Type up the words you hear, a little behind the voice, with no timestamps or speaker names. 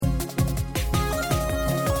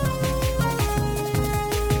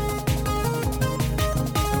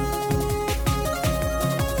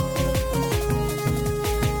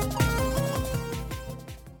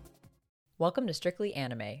Welcome to Strictly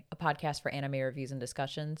Anime, a podcast for anime reviews and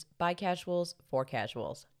discussions by casuals for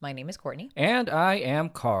casuals. My name is Courtney. And I am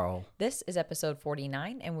Carl. This is episode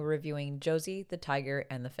 49, and we're reviewing Josee, the Tiger,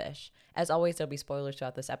 and the Fish. As always, there'll be spoilers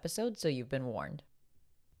throughout this episode, so you've been warned.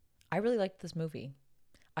 I really liked this movie.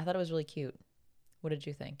 I thought it was really cute. What did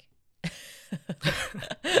you think?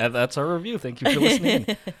 That's our review. Thank you for listening.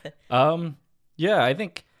 I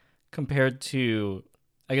think compared to,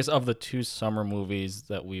 I guess, of the two summer movies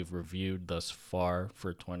that we've reviewed thus far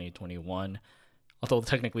for 2021, although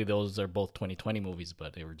technically those are both 2020 movies,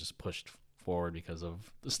 but they were just pushed forward because of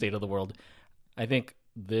the state of the world, I think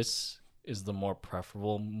this is the more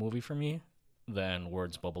preferable movie for me than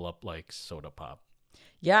Words Bubble Up Like Soda Pop.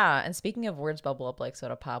 Yeah, and speaking of Words Bubble Up Like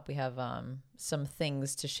Soda Pop, we have some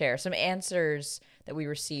things to share, some answers that we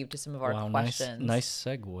received to some of our questions. Nice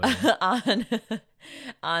segue.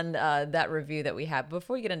 on that review that we have.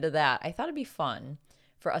 Before we get into that, I thought it'd be fun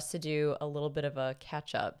for us to do a little bit of a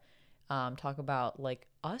catch-up, talk about like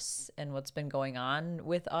us and what's been going on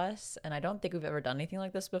with us. And I don't think we've ever done anything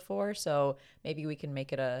like this before, so maybe we can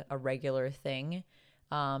make it a regular thing.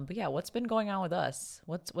 But yeah, what's been going on with us?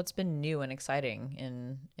 What's been new and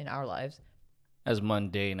exciting in our lives? As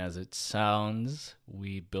mundane as it sounds,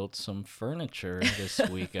 we built some furniture this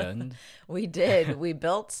weekend. We did. We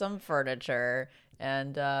built some furniture,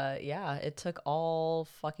 and it took all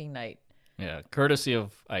fucking night. Yeah, courtesy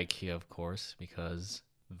of IKEA, of course, because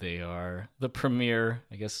they are the premier,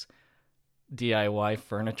 I guess, DIY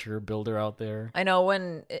furniture builder out there. I know,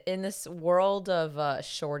 when in this world of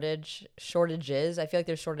shortages, I feel like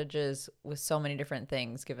there's shortages with so many different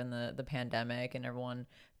things given the pandemic and everyone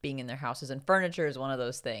being in their houses, and furniture is one of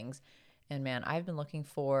those things. And man, I've been looking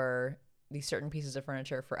for these certain pieces of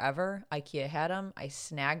furniture forever. IKEA had them. I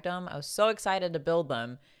snagged them. I was so excited to build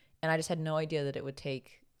them, and I just had no idea that it would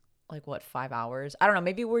take 5 hours? I don't know.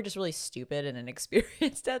 Maybe we're just really stupid and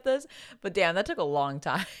inexperienced at this, but damn, that took a long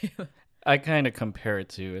time. I kind of compare it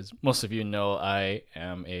to, as most of you know, I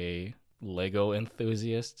am a Lego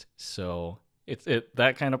enthusiast. So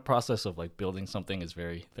that kind of process of like building something is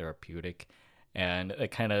very therapeutic. And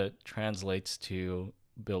it kind of translates to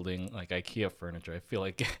building like IKEA furniture. I feel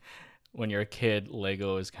like when you're a kid,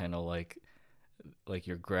 Lego is kind of like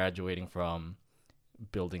you're graduating from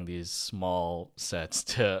building these small sets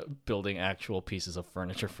to building actual pieces of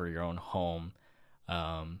furniture for your own home.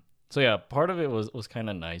 So yeah, part of it was kind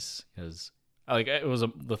of nice because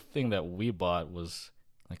the thing that we bought was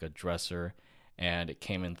like a dresser, and it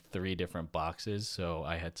came in 3 different boxes. So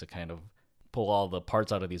I had to kind of pull all the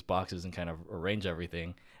parts out of these boxes and kind of arrange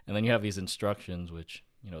everything. And then you have these instructions, which,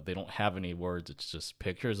 they don't have any words. It's just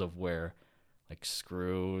pictures of where like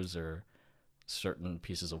screws or certain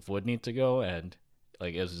pieces of wood need to go. And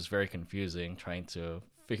like, it was just very confusing trying to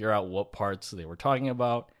figure out what parts they were talking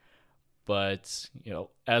about. But,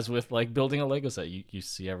 as with like building a Lego set, you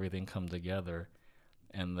see everything come together.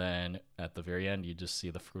 And then at the very end, you just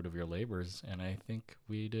see the fruit of your labors. And I think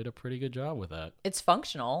we did a pretty good job with that. It's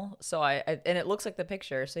functional. So and it looks like the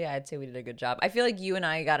picture. So yeah, I'd say we did a good job. I feel like you and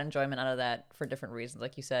I got enjoyment out of that for different reasons.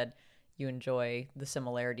 Like you said, you enjoy the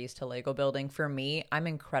similarities to Lego building. For me, I'm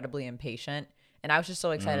incredibly impatient. And I was just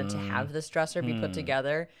so excited to have this dresser be put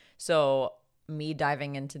together. So me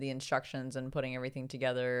diving into the instructions and putting everything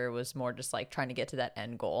together was more just like trying to get to that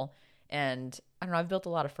end goal. And I don't know, I've built a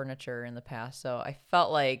lot of furniture in the past, so I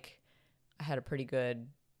felt like I had a pretty good,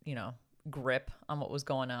 grip on what was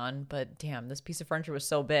going on. But damn, this piece of furniture was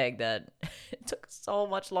so big that it took so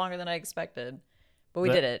much longer than I expected. But we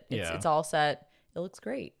did it. It's all set. It looks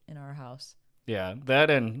great in our house. Yeah, that,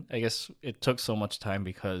 and I guess it took so much time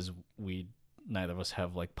because neither of us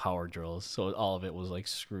have like power drills, so all of it was like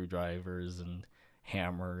screwdrivers and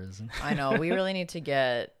hammers. I know, we really need to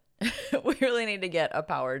get a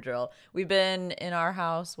power drill. We've been in our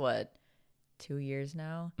house 2 years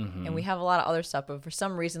now, and we have a lot of other stuff, but for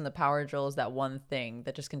some reason the power drill is that one thing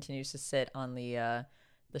that just continues to sit on the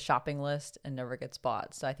shopping list and never gets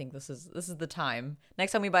bought. So I think this is the time.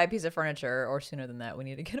 Next time we buy a piece of furniture, or sooner than that, we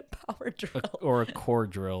need to get a power drill or a core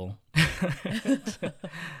drill.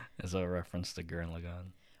 As a reference to Gurren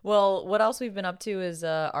Lagann. Well, what else we've been up to is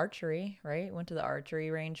archery, right? Went to the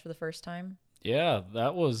archery range for the first time. Yeah,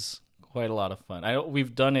 that was quite a lot of fun.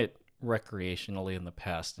 We've done it recreationally in the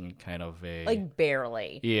past in kind of a... Like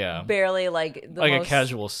barely. Yeah. Barely a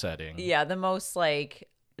casual setting. Yeah, the most like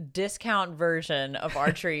discount version of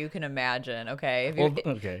archery you can imagine, okay?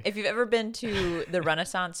 If you've ever been to the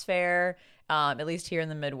Renaissance Fair, at least here in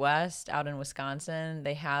the Midwest, out in Wisconsin,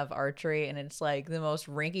 they have archery, and it's like the most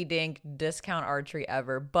rinky-dink discount archery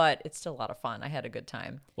ever, but it's still a lot of fun. I had a good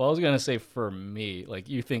time. Well, I was going to say, for me, like,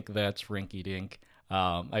 you think that's rinky-dink.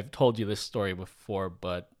 I've told you this story before,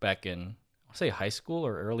 but back in, I'll say high school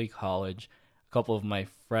or early college, a couple of my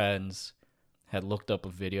friends had looked up a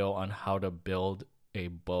video on how to build a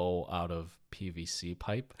bow out of PVC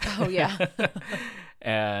pipe. Oh yeah.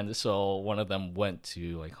 And so one of them went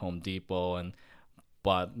to like Home Depot and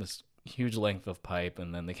bought this huge length of pipe,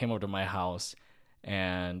 and then they came over to my house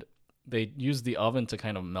and they used the oven to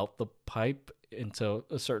kind of melt the pipe into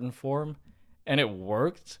a certain form, and it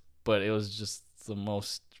worked, but it was just the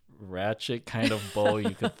most ratchet kind of bow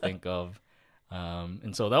you could think of.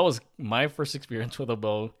 And so that was my first experience with a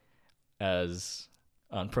bow, as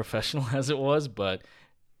unprofessional as it was, but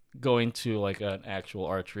going to like an actual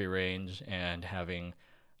archery range and having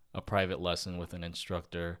a private lesson with an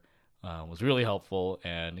instructor was really helpful,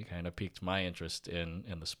 and it kind of piqued my interest in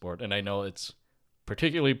the sport. And I know it's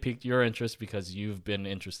particularly piqued your interest because you've been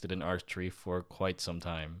interested in archery for quite some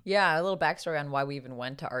time. Yeah, a little backstory on why we even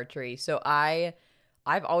went to archery. So I've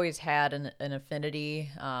always had an affinity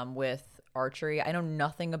with archery. I know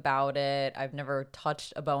nothing about it. I've never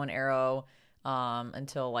touched a bow and arrow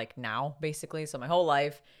until like now, basically. So my whole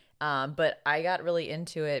life. But I got really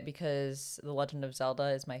into it because The Legend of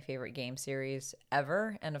Zelda is my favorite game series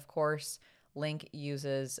ever. And of course, Link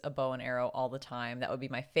uses a bow and arrow all the time. That would be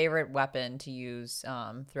my favorite weapon to use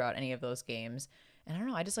throughout any of those games. And I don't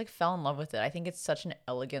know, I just like fell in love with it. I think it's such an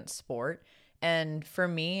elegant sport. And for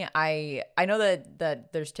me, I know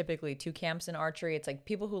that there's typically two camps in archery. It's like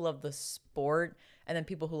people who love the sport and then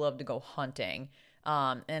people who love to go hunting.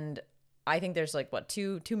 And I think there's like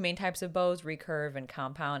two main types of bows, recurve and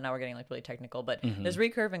compound. Now we're getting like really technical, but there's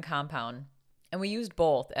recurve and compound, and we used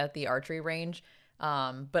both at the archery range.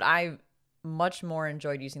 But I much more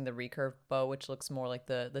enjoyed using the recurve bow, which looks more like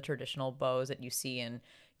the traditional bows that you see in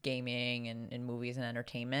gaming and in movies and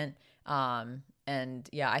entertainment. And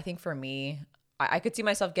yeah, I think for me, I could see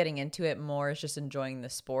myself getting into it more as just enjoying the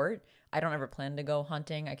sport. I don't ever plan to go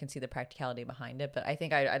hunting. I can see the practicality behind it, but I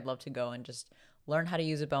think I'd love to go and just learn how to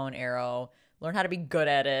use a bow and arrow, learn how to be good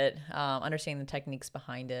at it, understand the techniques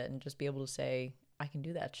behind it, and just be able to say, I can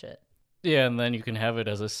do that shit. Yeah, and then you can have it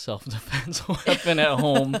as a self-defense weapon at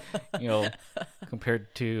home,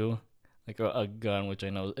 compared to like a gun, which I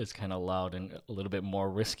know is kind of loud and a little bit more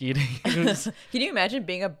risky to use. Can you imagine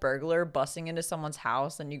being a burglar busting into someone's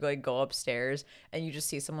house and you go upstairs and you just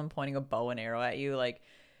see someone pointing a bow and arrow at you? Like,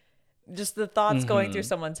 just the thoughts going through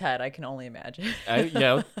someone's head, I can only imagine.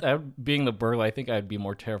 Being the burglar, I think I'd be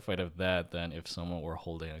more terrified of that than if someone were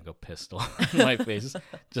holding like a pistol in my face.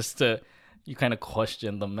 You kind of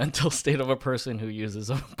question the mental state of a person who uses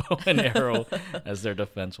a bow and arrow as their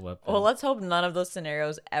defense weapon. Well, let's hope none of those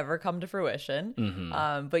scenarios ever come to fruition.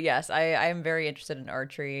 But yes, I am very interested in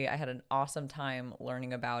archery. I had an awesome time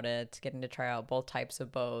learning about it, getting to try out both types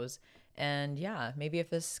of bows. And yeah, maybe if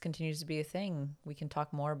this continues to be a thing, we can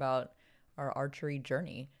talk more about our archery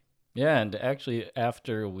journey. Yeah, and actually,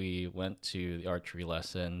 after we went to the archery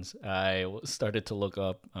lessons, I started to look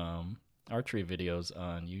up archery videos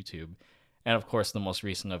on YouTube. And of course, the most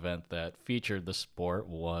recent event that featured the sport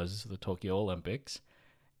was the Tokyo Olympics.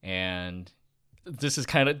 And this is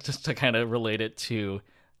kind of just to kind of relate it to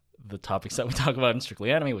the topics that we talk about in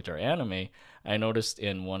Strictly Anime, which are anime. I noticed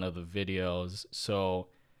in one of the videos, so,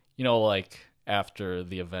 like after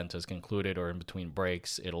the event has concluded or in between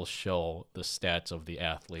breaks, it'll show the stats of the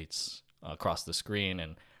athletes across the screen.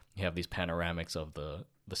 And you have these panoramics of the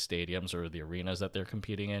stadiums or the arenas that they're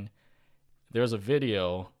competing in. There's a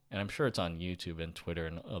video, and I'm sure it's on YouTube and Twitter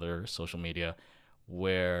and other social media,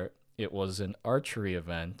 where it was an archery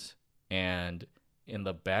event, and in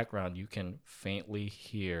the background you can faintly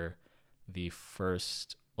hear the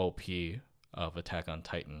first OP of Attack on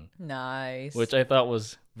Titan. Nice. Which I thought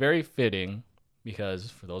was very fitting because,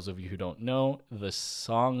 for those of you who don't know,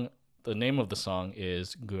 the name of the song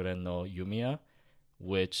is Guren no Yumiya,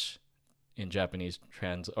 which in Japanese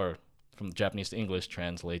from Japanese to English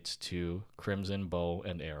translates to Crimson Bow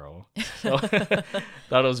and Arrow. So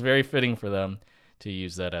thought it was very fitting for them to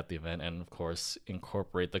use that at the event and, of course,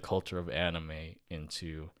 incorporate the culture of anime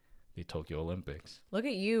into the Tokyo Olympics. Look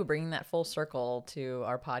at you bringing that full circle to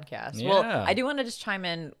our podcast. Yeah. Well, I do want to just chime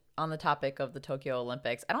in on the topic of the Tokyo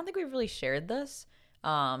Olympics. I don't think we've really shared this,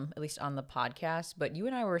 at least on the podcast, but you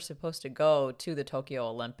and I were supposed to go to the Tokyo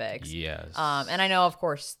Olympics. Yes. And I know, of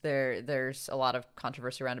course, there's a lot of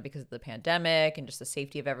controversy around it because of the pandemic and just the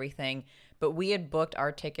safety of everything. But we had booked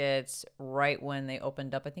our tickets right when they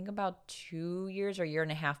opened up, I think about 2 years or a year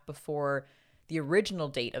and a half before the original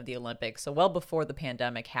date of the Olympics. So well before the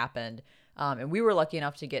pandemic happened. And we were lucky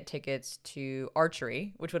enough to get tickets to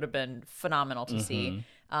archery, which would have been phenomenal to see.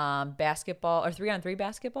 Basketball or 3-on-3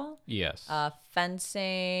 basketball. Yes.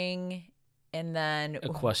 Fencing and then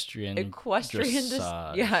Equestrian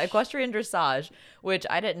dressage. equestrian dressage, which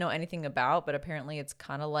I didn't know anything about, but apparently it's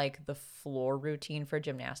kind of like the floor routine for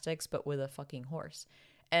gymnastics, but with a fucking horse.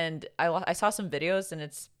 And I saw some videos, and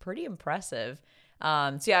it's pretty impressive.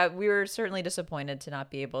 So yeah, we were certainly disappointed to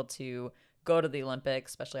not be able to go to the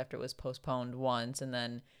Olympics, especially after it was postponed once, and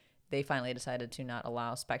then they finally decided to not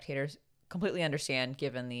allow spectators. Completely understand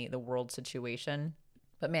given the world situation.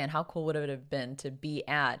 But man, how cool would it have been to be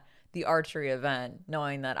at the archery event,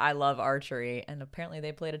 knowing that I love archery, and apparently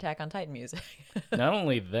they played Attack on Titan music. Not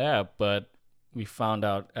only that, but we found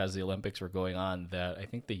out as the Olympics were going on that I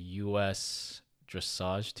think the U.S.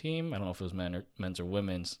 dressage team, I don't know if it was men's or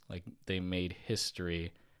women's, like they made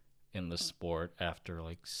history in the sport after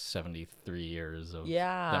like 73 years of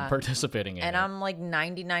them participating in it. And I'm like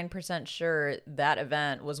 99% sure that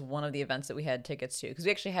event was one of the events that we had tickets to, because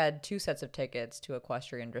we actually had 2 sets of tickets to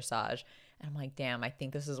equestrian dressage. And I'm like, damn, I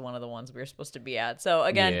think this is one of the ones we were supposed to be at. So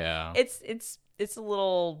again, it's a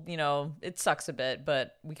little, it sucks a bit,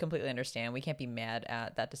 but we completely understand. We can't be mad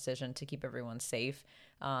at that decision to keep everyone safe.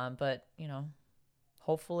 But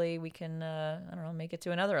hopefully we can, I don't know, make it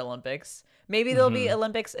to another Olympics. Maybe there'll be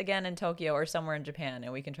Olympics again in Tokyo or somewhere in Japan,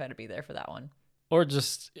 and we can try to be there for that one. Or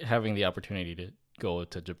just having the opportunity to go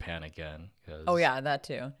to Japan again. Oh, yeah, that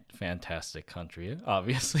too. Fantastic country,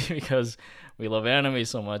 obviously, because we love anime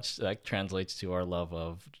so much. That translates to our love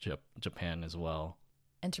of Japan as well.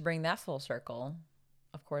 And to bring that full circle,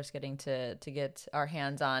 of course, getting to get our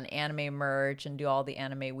hands on anime merch and do all the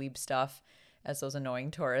anime weeb stuff as those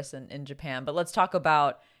annoying tourists in Japan. But let's talk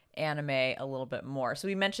about anime a little bit more. So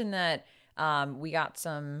we mentioned that we got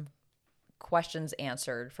some questions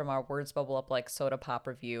answered from our Words Bubble Up Like Soda Pop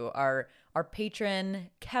review. Our patron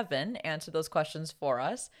Kevin answered those questions for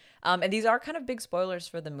us. And these are kind of big spoilers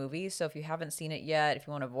for the movie. So if you haven't seen it yet, if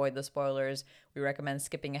you want to avoid the spoilers, we recommend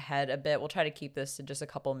skipping ahead a bit. We'll try to keep this to just a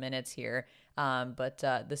couple minutes here. But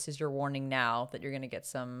this is your warning now that you're going to get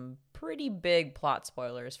some pretty big plot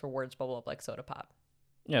spoilers for Words Bubble Up Like Soda Pop.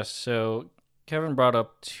 Yes, so Kevin brought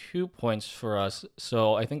up 2 points for us.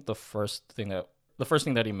 So I think the first thing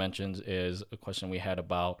that he mentions is a question we had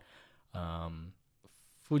about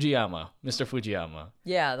Fujiyama, Mr. Fujiyama.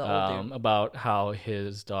 Yeah, the old dude. About how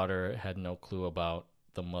his daughter had no clue about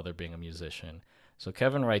the mother being a musician. So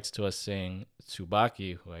Kevin writes to us saying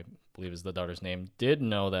Tsubaki, who I believe is the daughter's name, did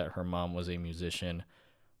know that her mom was a musician.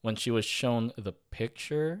 When she was shown the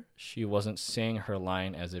picture, she wasn't saying her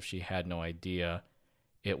line as if she had no idea.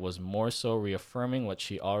 It was more so reaffirming what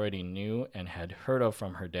she already knew and had heard of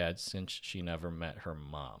from her dad since she never met her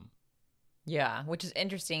mom. Yeah, which is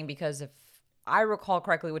interesting because if I recall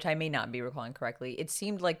correctly, which I may not be recalling correctly, it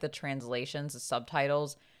seemed like the translations, the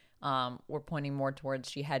subtitles, were pointing more towards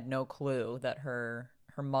she had no clue that her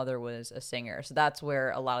mother was a singer. So that's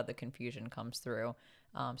where a lot of the confusion comes through.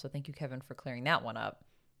 So thank you, Kevin, for clearing that one up.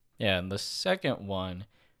 Yeah, and the second one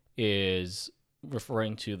is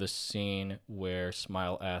referring to the scene where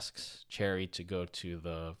Smile asks Cherry to go to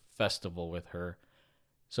the festival with her.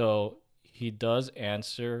 So he does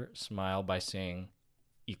answer Smile by saying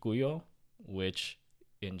ikuyo, which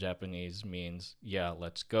in Japanese means, yeah,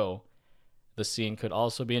 let's go. The scene could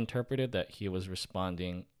also be interpreted that he was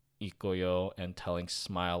responding ikoyo and telling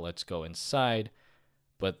Smile, let's go inside.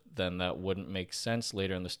 But then that wouldn't make sense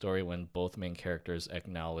later in the story when both main characters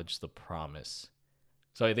acknowledge the promise.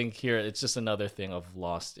 So I think here it's just another thing of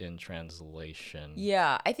lost in translation.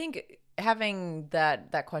 Yeah, I think having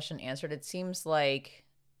that question answered, it seems like,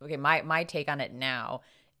 okay, my take on it now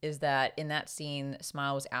is that in that scene,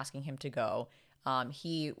 Smile was asking him to go.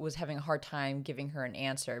 He was having a hard time giving her an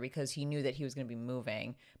answer because he knew that he was going to be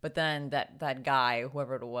moving. But then that guy,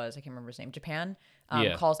 whoever it was, I can't remember his name, Japan,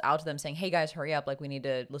 calls out to them saying, hey guys, hurry up. Like, we need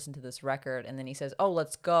to listen to this record. And then he says, oh,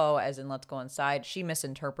 let's go, as in let's go inside. She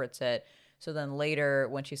misinterprets it. So then later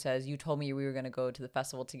when she says, you told me we were going to go to the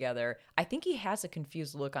festival together, I think he has a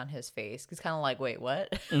confused look on his face. He's kind of like, wait,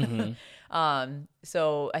 what? Mm-hmm.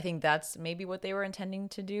 So I think that's maybe what they were intending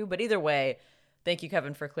to do. But either way, thank you,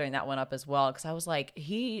 Kevin, for clearing that one up as well. Because I was like,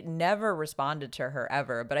 he never responded to her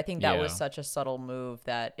ever. But I think that was such a subtle move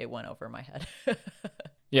that it went over my head.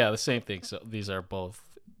 Yeah, the same thing. So these are both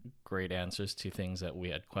great answers to things that we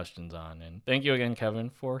had questions on. And thank you again, Kevin,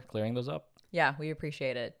 for clearing those up. Yeah, we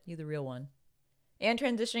appreciate it. You the real one. And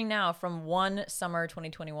transitioning now from one summer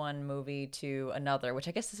 2021 movie to another, which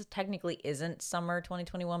I guess this technically isn't summer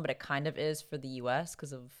 2021, but it kind of is for the U.S.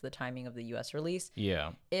 because of the timing of the U.S. release.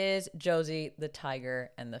 Yeah. Is Josee, the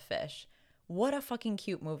Tiger, and the Fish. What a fucking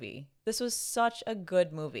cute movie. This was such a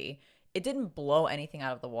good movie. it didn't blow anything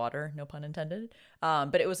out of the water, no pun intended.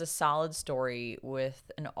 But it was a solid story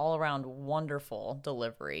with an all around wonderful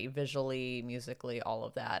delivery, visually, musically, all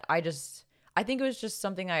of that. I think it was just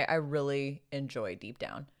something I really enjoyed deep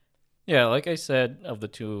down. Yeah, like I said, of the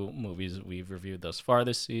two movies we've reviewed thus far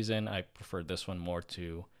this season, I preferred this one more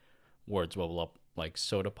to Words Bubble Up Like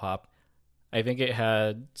Soda Pop. I think it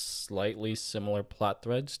had slightly similar plot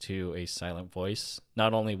threads to A Silent Voice,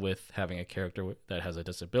 not only with having a character that has a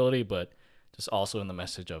disability, but just also in the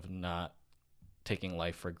message of not taking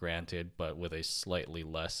life for granted, but with a slightly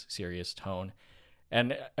less serious tone.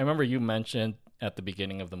 And I remember you mentioned at the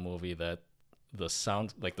beginning of the movie that the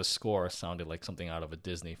sound, like the score, sounded like something out of a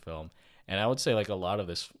Disney film. And I would say like a lot of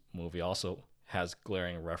this movie also has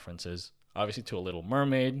glaring references, obviously to A Little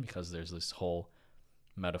Mermaid, because there's this whole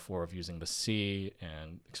metaphor of using the sea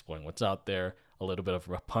and exploring what's out there. A little bit of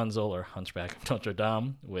Rapunzel or Hunchback of Notre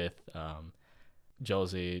Dame with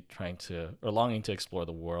Josee trying to, or longing to explore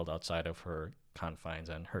the world outside of her confines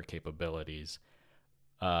and her capabilities.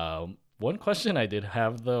 One question I did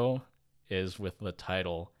have though is with the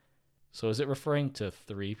title. So is it referring to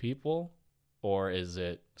three people, or is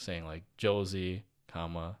it saying like Josee,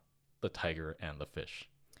 comma, the tiger and the fish?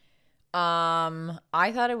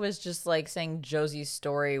 I thought it was just like saying Josie's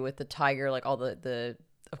story with the tiger, like all the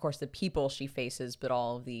of course the people she faces, but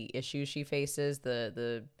all of the issues she faces,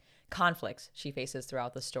 the conflicts she faces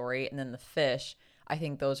throughout the story, and then the fish. I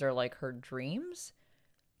think those are like her dreams.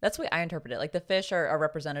 That's the way I interpret it. Like the fish are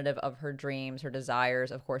representative of her dreams, her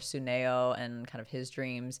desires. Of course, Suneo and kind of his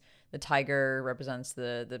dreams. The tiger represents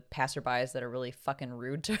the passerbys that are really fucking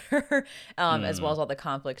rude to her, as well as all the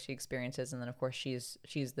conflicts she experiences. And then, of course,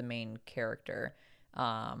 she's the main character.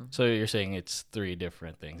 So you're saying it's three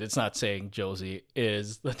different things. It's not saying Josee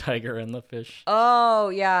is the tiger and the fish. Oh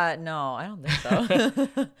yeah, no, I don't think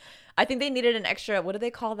so. I think they needed an extra. What do they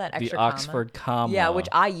call that extra? The Oxford comma. Yeah, which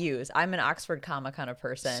I use. I'm an Oxford comma kind of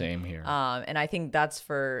person. Same here. And I think that's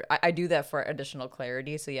for I do that for additional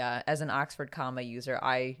clarity. So yeah, as an Oxford comma user,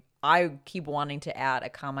 I keep wanting to add a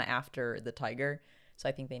comma after the tiger. So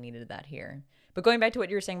I think they needed that here. But going back to what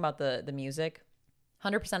you were saying about the music,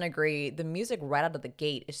 100% agree. The music right out of the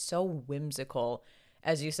gate is so whimsical.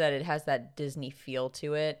 As you said, it has that Disney feel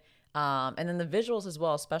to it. And then the visuals as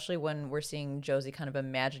well, especially when we're seeing Josee kind of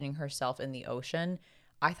imagining herself in the ocean.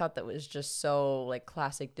 I thought that was just so like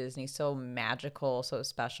classic Disney, so magical, so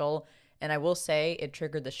special. And I will say it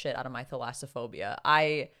triggered the shit out of my thalassophobia.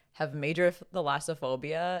 I have major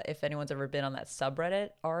thalassophobia. If anyone's ever been on that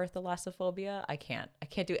subreddit or thalassophobia, I can't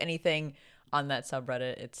do anything on that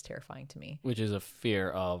subreddit. It's terrifying to me. Which is a fear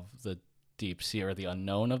of the deep sea or the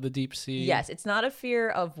unknown of the deep sea. Yes, it's not a fear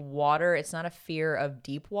of water. It's not a fear of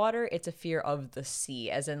deep water. It's a fear of the sea.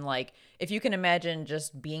 As in, like, if you can imagine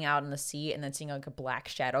just being out in the sea and then seeing like a black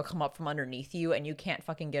shadow come up from underneath you and you can't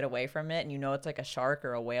fucking get away from it and you know it's like a shark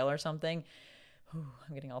or a whale or something. Whew,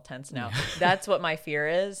 I'm getting all tense now. That's what my fear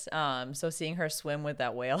is. So seeing her swim with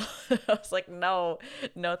that whale, I was like, no,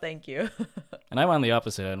 thank you. And I'm on the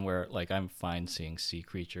opposite end where like I'm fine seeing sea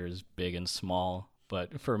creatures, big and small.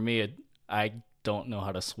 But for me, I don't know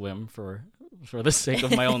how to swim for the sake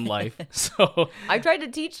of my own life. So I've tried to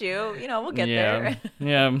teach you. You know, we'll get there.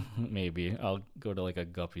 Yeah, maybe I'll go to like a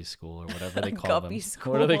guppy school or whatever they call them. Guppy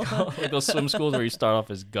school. What are they called? Like those swim schools where you start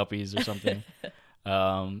off as guppies or something.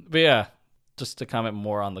 But yeah, just to comment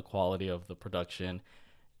more on the quality of the production,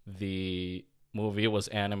 the movie was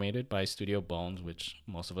animated by Studio Bones, which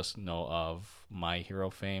most of us know of My Hero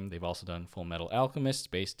fame. They've also done Full Metal Alchemist,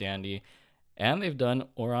 Space Dandy, and they've done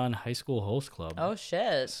Ouran High School Host Club. Oh,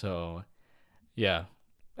 shit. So, yeah,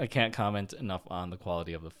 I can't comment enough on the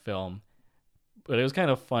quality of the film. But it was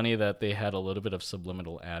kind of funny that they had a little bit of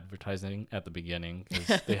subliminal advertising at the beginning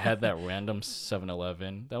because they had that random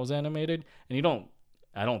 7-Eleven that was animated. And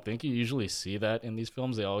I don't think you usually see that in these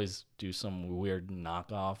films. They always do some weird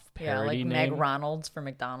knockoff parody like name. Meg Ronalds for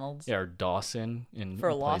McDonald's. Yeah, or Dawson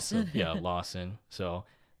for Lawson. Lawson. So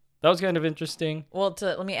that was kind of interesting. Well,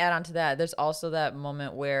 let me add on to that. There's also that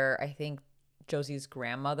moment where I think Josee's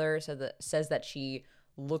grandmother says that she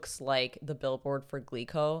looks like the billboard for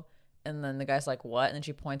Glico. And then the guy's like, what? And then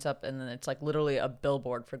she points up, and then it's like literally a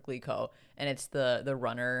billboard for Glico. And it's the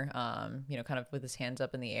runner, kind of with his hands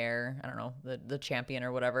up in the air. I don't know, the champion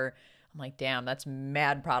or whatever. I'm like, damn, that's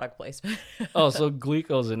mad product placement. Oh, so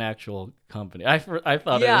Glico's an actual company. I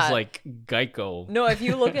thought it was like Geico. No, if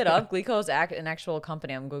you look it up, Glico's an actual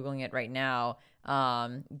company. I'm Googling it right now.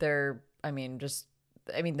 They're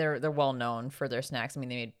well known for their snacks. I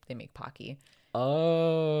mean, they make Pocky.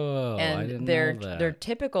 Oh, and I didn't know that. Their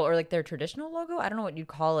typical or like their traditional logo, I don't know what you'd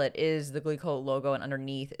call it, is the Glico logo, and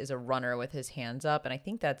underneath is a runner with his hands up, and I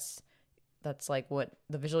think that's that's like what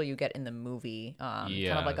the visual you get in the movie, kind of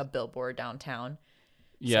Yeah. like a billboard downtown.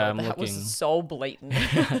 Yeah, So I'm that was looking. so blatant.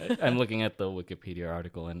 I'm looking at the Wikipedia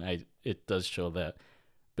article, and it does show that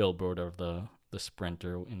billboard of the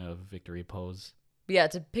sprinter in a victory pose. But yeah,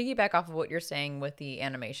 to piggyback off of what you're saying with the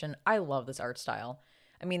animation, I love this art style.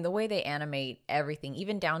 I mean, the way they animate everything,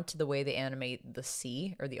 even down to the way they animate the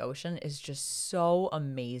sea or the ocean, is just so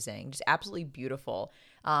amazing, just absolutely beautiful.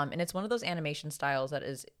 And it's one of those animation styles that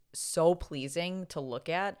is so pleasing to look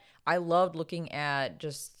at. I loved looking at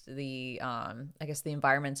just the, I guess, the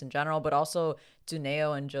environments in general, but also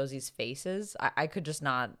Duneo and Josie's faces. I could just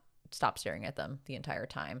not stop staring at them the entire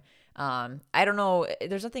time. I don't know.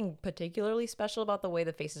 There's nothing particularly special about the way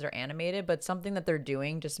the faces are animated, but something that they're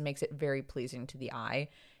doing just makes it very pleasing to the eye,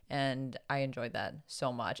 and I enjoyed that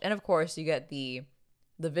so much. And of course, you get the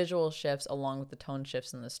visual shifts along with the tone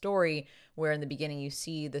shifts in the story, where in the beginning you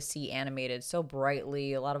see the sea animated so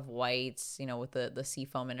brightly, a lot of whites, with the sea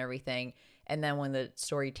foam and everything. And then when the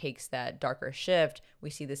story takes that darker shift, we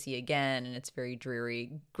see the sea again, and it's very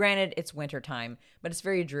dreary. Granted, it's wintertime, but it's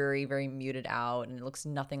very dreary, very muted out, and it looks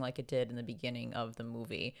nothing like it did in the beginning of the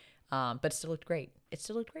movie. But it still looked great. It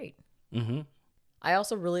still looked great. Mm-hmm. I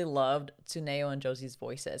also really loved Tsuneo and Josie's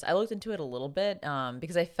voices. I looked into it a little bit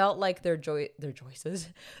because I felt like their voices,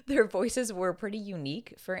 their voices were pretty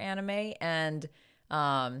unique for anime, and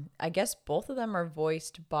I guess both of them are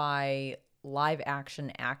voiced by live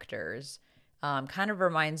action actors. Kind of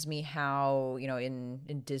reminds me how,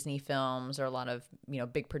 in Disney films or a lot of,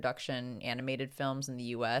 big production animated films in the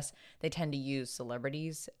US, they tend to use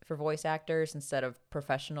celebrities for voice actors instead of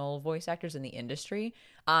professional voice actors in the industry.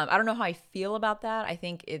 I don't know how I feel about that. I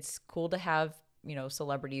think it's cool to have,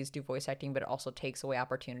 celebrities do voice acting, but it also takes away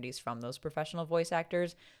opportunities from those professional voice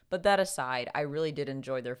actors. But that aside, I really did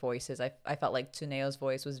enjoy their voices. I felt like Tsuneo's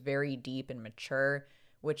voice was very deep and mature,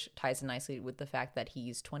 which ties in nicely with the fact that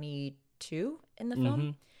he's 22 in the film.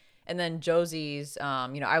 Mm-hmm. And then Josie's,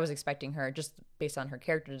 I was expecting her, just based on her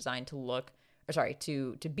character design,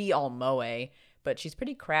 to be all moe, but she's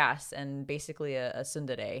pretty crass and basically a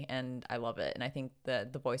tsundere, and I love it. And I think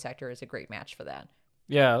that the voice actor is a great match for that.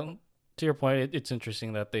 Yeah, to your point, it's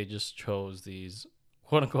interesting that they just chose these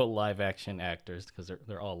quote unquote live action actors because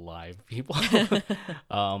they're all live people.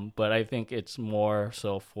 But I think it's more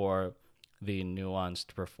so for the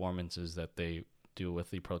nuanced performances that they do with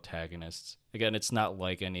the protagonists. Again, it's not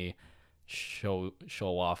like any show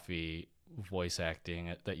offy voice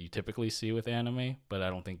acting that you typically see with anime, but I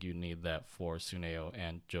don't think you need that for Tsuneo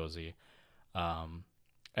and Josie.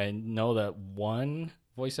 I know that one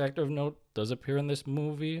voice actor of note does appear in this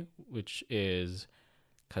movie, which is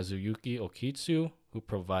Kazuyuki Okitsu, who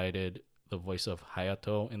provided the voice of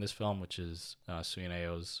Hayato in this film, which is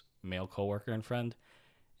Tsuneo's male coworker and friend.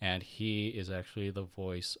 And he is actually the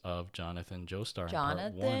voice of Jonathan Joestar in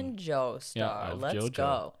part one. Jonathan Joestar. Let's JoJo.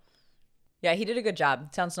 go. Yeah, he did a good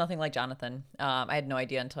job. Sounds nothing like Jonathan. I had no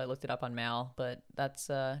idea until I looked it up on Mal, but that's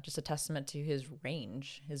just a testament to his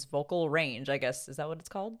range, his vocal range, I guess. Is that what it's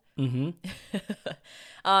called? Mm-hmm.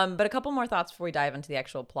 But a couple more thoughts before we dive into the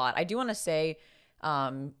actual plot. I do want to say,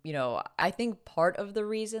 I think part of the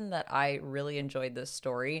reason that I really enjoyed this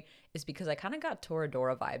story is because I kind of got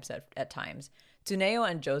Toradora vibes at times. Tsuneo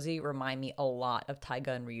and Josie remind me a lot of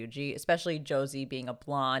Taiga and Ryuji, especially Josie being a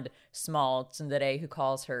blonde, small tsundere who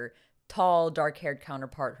calls her tall, dark-haired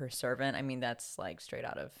counterpart her servant. I mean, that's like straight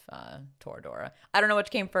out of Toradora. I don't know which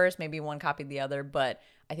came first. Maybe one copied the other, but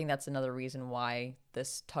I think that's another reason why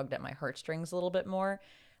this tugged at my heartstrings a little bit more.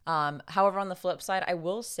 However, on the flip side, I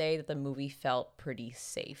will say that the movie felt pretty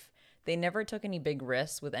safe. They never took any big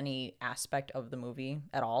risks with any aspect of the movie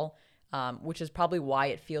at all. Which is probably why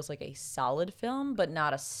it feels like a solid film, but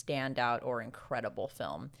not a standout or incredible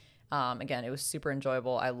film. Again, it was super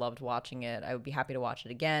enjoyable. I loved watching it. I would be happy to watch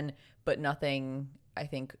it again, but nothing, I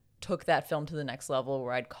think, took that film to the next level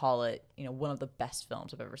where I'd call it, one of the best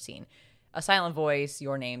films I've ever seen. A Silent Voice,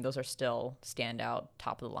 Your Name, those are still standout,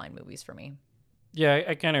 top of the line movies for me. Yeah,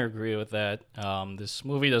 I kind of agree with that. This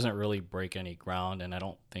movie doesn't really break any ground, and I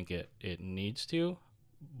don't think it needs to.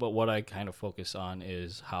 But what I kind of focus on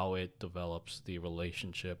is how it develops the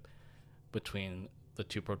relationship between the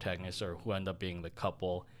two protagonists, or who end up being the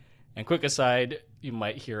couple. And quick aside, you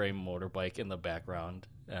might hear a motorbike in the background.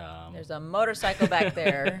 There's a motorcycle back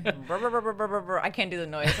there. I can't do the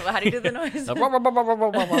noise. How do you do the noise?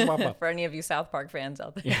 For any of you South Park fans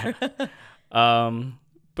out there. Yeah.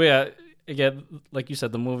 But yeah, again, like you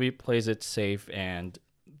said, the movie plays it safe, and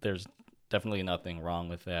there's definitely nothing wrong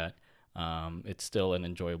with that. It's still an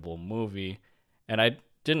enjoyable movie, and I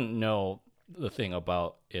didn't know the thing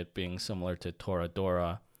about it being similar to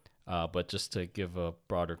Toradora. But just to give a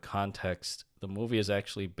broader context, the movie is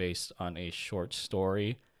actually based on a short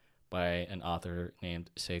story by an author named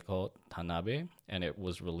Seiko Tanabe, and it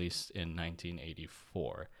was released in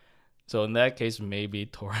 1984. So in that case, maybe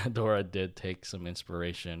Toradora did take some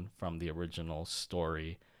inspiration from the original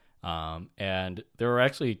story. And there were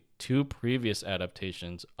actually two previous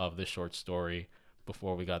adaptations of the short story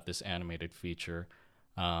before we got this animated feature.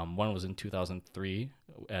 One was in 2003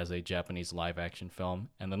 as a Japanese live action film.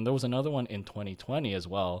 And then there was another one in 2020 as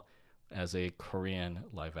well as a Korean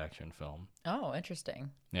live action film. Oh,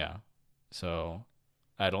 interesting. Yeah. So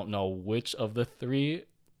I don't know which of the three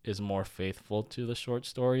is more faithful to the short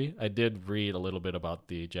story. I did read a little bit about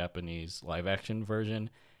the Japanese live action version,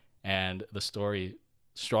 and the story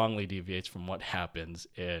strongly deviates from what happens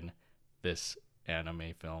in this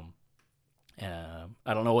anime film.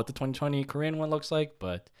 I don't know what the 2020 Korean one looks like,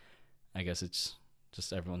 but I guess it's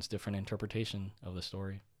just everyone's different interpretation of the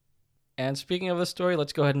story. And speaking of the story,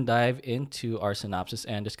 let's go ahead and dive into our synopsis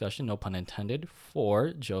and discussion, no pun intended,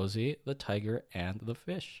 for Josee, the Tiger, and the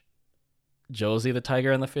Fish. Josee, the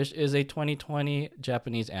Tiger, and the Fish is a 2020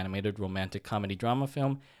 Japanese animated romantic comedy drama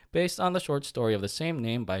film based on the short story of the same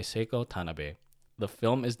name by Seiko Tanabe. The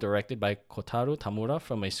film is directed by Kotaro Tamura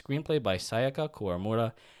from a screenplay by Sayaka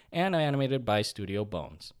Kuwamura and animated by Studio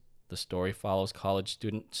Bones. The story follows college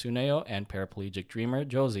student Tsuneo and paraplegic dreamer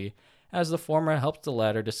Josee as the former helps the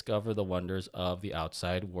latter discover the wonders of the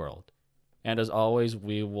outside world. And as always,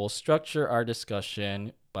 we will structure our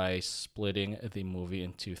discussion by splitting the movie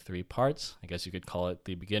into three parts. I guess you could call it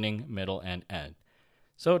the beginning, middle, and end.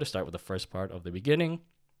 So to start with the first part of the beginning,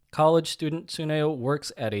 college student Tsuneo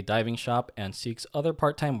works at a diving shop and seeks other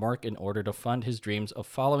part-time work in order to fund his dreams of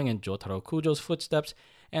following in Jotaro Kujo's footsteps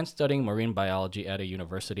and studying marine biology at a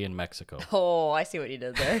university in Mexico. Oh, I see what you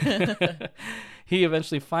did there. He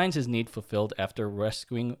eventually finds his need fulfilled after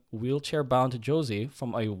rescuing wheelchair-bound Josee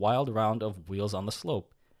from a wild round of wheels on the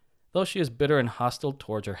slope. Though she is bitter and hostile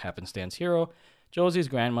towards her happenstance hero, Josee's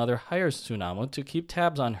grandmother hires Tsunamo to keep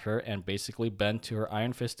tabs on her and basically bend to her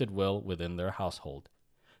iron-fisted will within their household.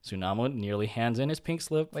 Tsunamo nearly hands in his pink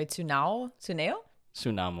slip. Wait, Tsuneo?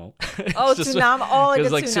 Tsunamo. Oh, Tsunami. Oh, like it's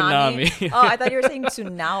a like tsunami. Oh, I thought you were saying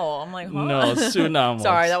Tsunao. I'm like, huh? No, Tsunamo.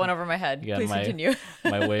 Sorry, that went over my head. Yeah, Please continue.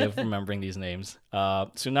 my way of remembering these names.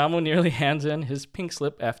 Tsunamo nearly hands in his pink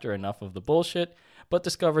slip after enough of the bullshit, but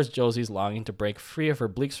discovers Josee's longing to break free of her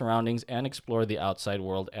bleak surroundings and explore the outside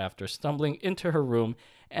world after stumbling into her room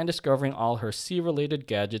and discovering all her sea-related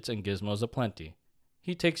gadgets and gizmos aplenty.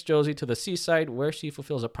 He takes Josee to the seaside where she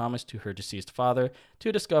fulfills a promise to her deceased father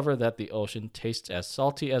to discover that the ocean tastes as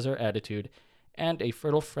salty as her attitude, and a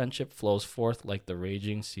fertile friendship flows forth like the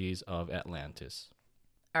raging seas of Atlantis.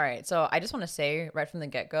 All right, so I just want to say right from the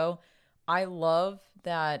get-go, I love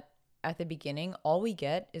that at the beginning, all we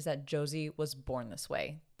get is that Josee was born this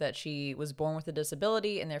way, that she was born with a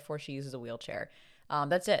disability and therefore she uses a wheelchair.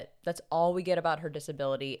 That's it. That's all we get about her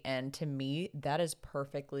disability. And to me, that is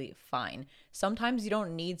perfectly fine. Sometimes you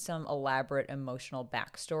don't need some elaborate emotional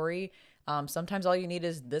backstory. Sometimes all you need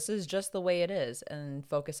is this is just the way it is, and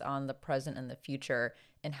focus on the present and the future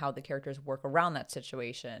and how the characters work around that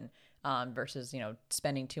situation versus,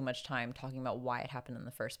 spending too much time talking about why it happened in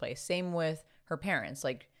the first place. Same with her parents.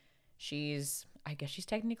 Like, I guess she's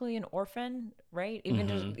technically an orphan, right? Even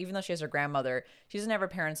though she has her grandmother, she doesn't have her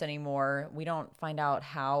parents anymore. We don't find out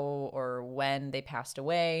how or when they passed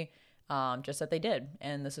away, just that they did.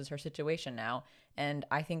 And this is her situation now. And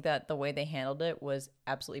I think that the way they handled it was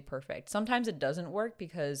absolutely perfect. Sometimes it doesn't work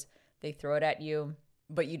because they throw it at you,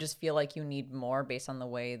 but you just feel like you need more based on the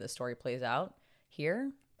way the story plays out.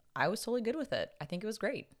 Here, I was totally good with it. I think it was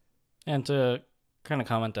great. And to kind of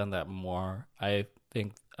comment on that more, I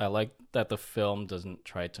think I like that the film doesn't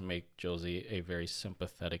try to make Josee a very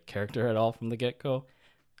sympathetic character at all from the get-go,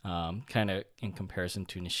 kind of in comparison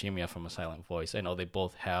to Nishimiya from A Silent Voice. I know they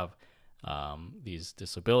both have these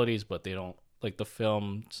disabilities, but they don't, like, the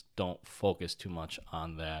films don't focus too much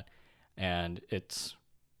on that. And it's,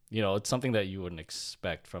 it's something that you wouldn't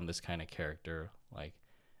expect from this kind of character. Like,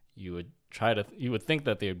 you would think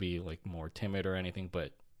that they would be, like, more timid or anything,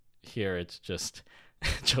 but here it's just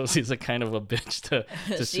Josee's a kind of a bitch to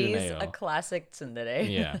She's Tsuneo. a classic tsundere.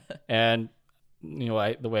 Yeah. And the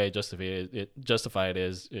way I justify it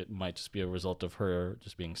is it might just be a result of her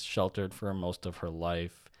just being sheltered for most of her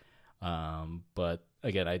life. But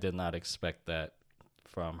again, I did not expect that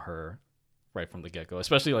from her right from the get-go,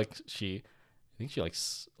 especially like she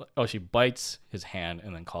bites his hand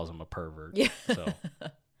and then calls him a pervert. Yeah. So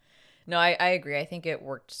No, I agree. I think it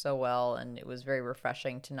worked so well, and it was very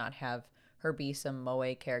refreshing to not have her be some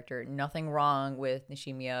moe character. Nothing wrong with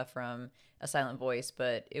Nishimiya from A Silent Voice,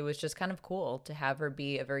 but it was just kind of cool to have her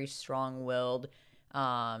be a very strong-willed,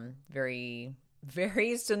 very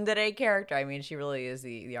very tsundere character. I mean, she really is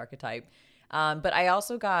the archetype. But I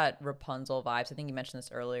also got Rapunzel vibes. I think you mentioned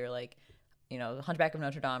this earlier, like, you know, Hunchback of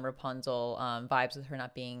Notre Dame, Rapunzel, vibes with her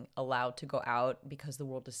not being allowed to go out because the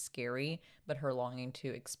world is scary, but her longing to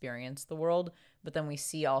experience the world. But then we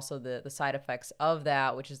see also the side effects of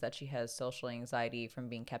that, which is that she has social anxiety from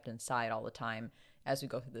being kept inside all the time as we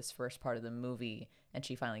go through this first part of the movie, and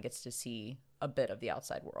she finally gets to see a bit of the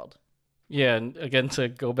outside world. Yeah, and again, to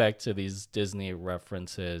go back to these Disney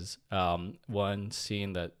references, one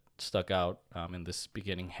scene that stuck out in this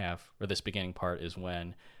beginning half, or this beginning part, is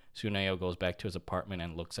when Tsuneo goes back to his apartment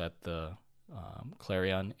and looks at the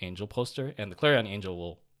Clarion Angel poster. And the Clarion Angel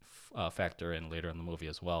will factor in later in the movie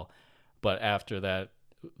as well. But after that,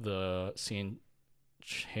 the scene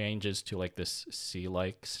changes to like this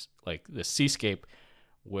sea-like, like this seascape,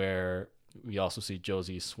 where we also see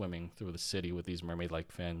Josee swimming through the city with these mermaid-like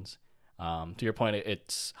fins. To your point,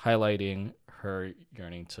 it's highlighting her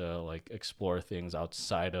yearning to like explore things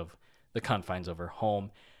outside of the confines of her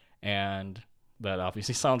home, and that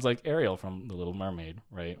obviously sounds like Ariel from The Little Mermaid,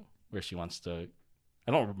 right? Where she wants to.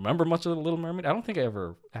 I don't remember much of The Little Mermaid. I don't think I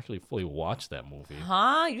ever actually fully watched that movie.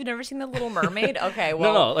 Huh? You've never seen The Little Mermaid? Okay,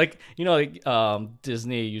 well, No, like you know, like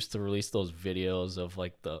Disney used to release those videos of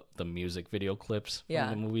like the music video clips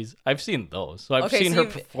from the movies. I've seen those, so I've seen her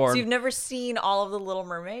perform. So you've never seen all of The Little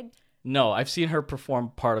Mermaid? No, I've seen her perform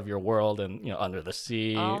Part of Your World and, you know, Under the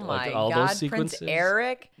Sea, Oh my like all God, those sequences. Prince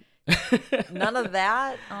Eric? None of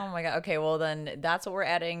that? Oh my God. Okay, well then that's what we're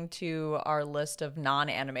adding to our list of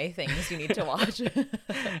non-anime things you need to watch.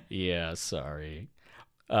 Yeah, sorry.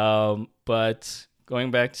 But going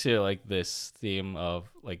back to like this theme of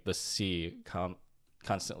like the sea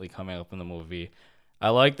constantly coming up in the movie, I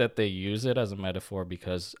like that they use it as a metaphor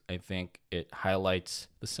because I think it highlights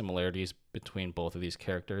the similarities between both of these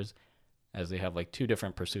characters, as they have like two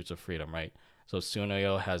different pursuits of freedom, right? So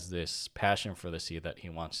Tsunoyo has this passion for the sea that he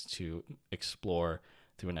wants to explore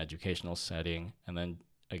through an educational setting. And then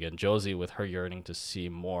again, Josee with her yearning to see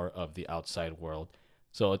more of the outside world.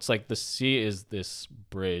 So it's like the sea is this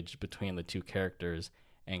bridge between the two characters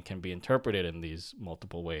and can be interpreted in these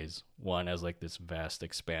multiple ways. One as like this vast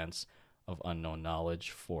expanse of unknown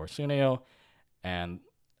knowledge for Tsunoyo, and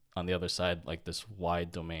on the other side, like this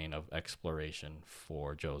wide domain of exploration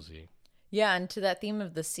for Josee. Yeah, and to that theme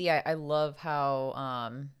of the sea, I love how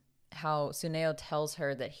Tsuneo tells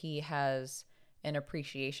her that he has an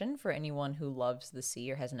appreciation for anyone who loves the sea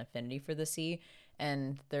or has an affinity for the sea,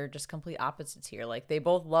 and they're just complete opposites here. Like they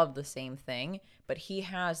both love the same thing, but he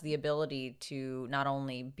has the ability to not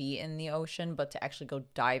only be in the ocean, but to actually go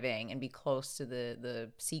diving and be close to the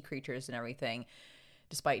sea creatures and everything.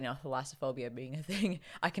 Despite, you know, thalassophobia being a thing,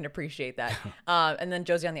 I can appreciate that. And then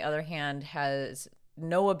Josee, on the other hand, has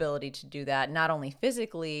no ability to do that, not only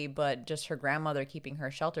physically, but just her grandmother keeping her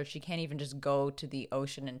sheltered. She can't even just go to the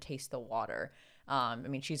ocean and taste the water. I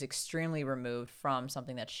mean, she's extremely removed from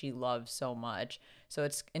something that she loves so much. So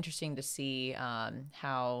it's interesting to see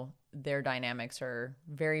how their dynamics are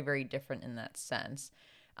very, very different in that sense.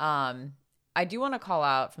 I do want to call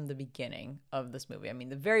out from the beginning of this movie. I mean,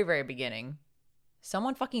 the very, very beginning,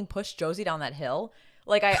 someone fucking pushed Josee down that hill.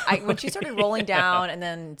 Like I when she started rolling down and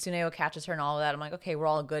then Tsuneo catches her and all of that, I'm like, okay, we're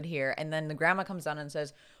all good here. And then the grandma comes down and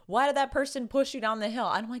says, why did that person push you down the hill?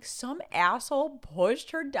 And I'm like, some asshole pushed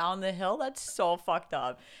her down the hill? That's so fucked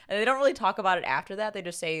up. And they don't really talk about it after that. They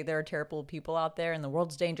just say there are terrible people out there and the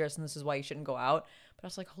world's dangerous and this is why you shouldn't go out. But I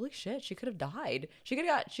was like, holy shit, she could have died. She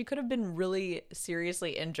could have been really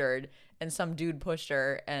seriously injured and some dude pushed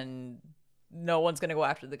her and no one's gonna go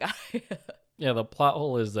after the guy. Yeah, the plot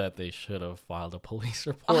hole is that they should have filed a police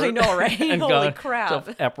report. I know, right? And Holy crap.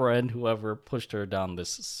 to apprehend whoever pushed her down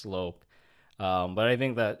this slope. But I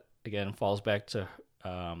think that, again, falls back to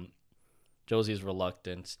Josee's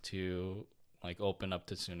reluctance to like open up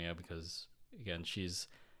to Tsuneo because, again, she's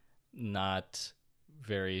not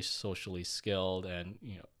very socially skilled. And,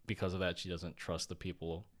 you know, because of that, she doesn't trust the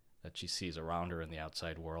people that she sees around her in the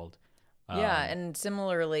outside world. Yeah, and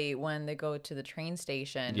similarly, when they go to the train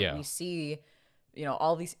station, we see, you know,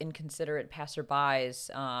 all these inconsiderate passerbys,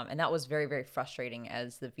 and that was very, very frustrating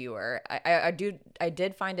as the viewer. I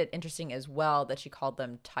did find it interesting as well that she called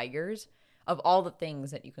them tigers. Of all the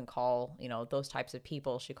things that you can call, you know, those types of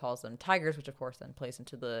people, she calls them tigers, which of course then plays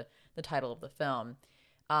into the title of the film.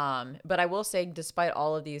 But I will say, despite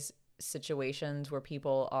all of these situations where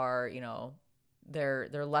people are, you know, they're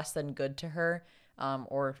less than good to her,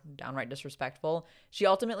 or downright disrespectful, she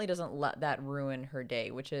ultimately doesn't let that ruin her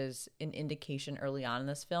day, which is an indication early on in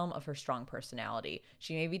this film of her strong personality.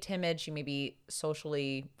 She may be timid, she may be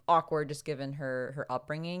socially awkward just given her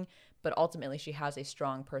upbringing, but ultimately she has a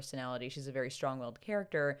strong personality. She's a very strong-willed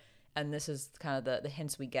character, and this is kind of the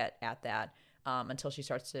hints we get at that until she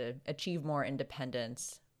starts to achieve more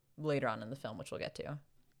independence later on in the film, which we'll get to.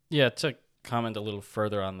 Yeah, to comment a little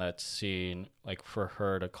further on that scene, like for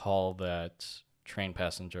her to call that train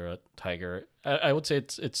passenger a tiger, I would say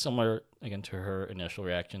it's similar again to her initial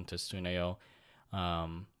reaction to Tsuneo.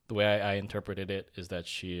 The way I interpreted it is that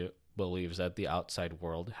she believes that the outside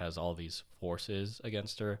world has all these forces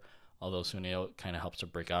against her, although Tsuneo kind of helps her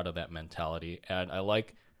break out of that mentality. And I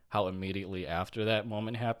like how immediately after that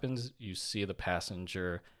moment happens, you see the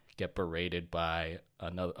passenger get berated by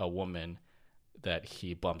a woman that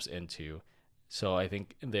he bumps into. So I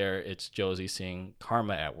think there it's Josee seeing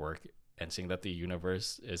karma at work and seeing that the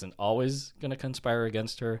universe isn't always going to conspire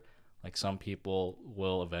against her. Like some people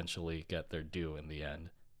will eventually get their due in the end.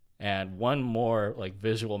 And one more like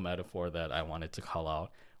visual metaphor that I wanted to call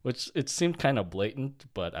out, which it seemed kind of blatant,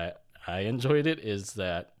 but I enjoyed it, is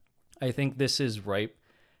that I think this is right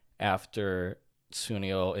after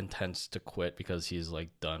Tsuneo intends to quit because he's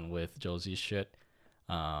like done with Josee's shit.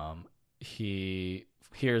 He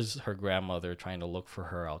hears her grandmother trying to look for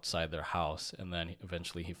her outside their house, and then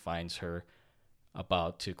eventually he finds her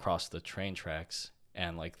about to cross the train tracks,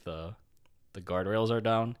 and like the guardrails are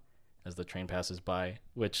down as the train passes by,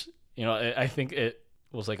 which, you know, I think it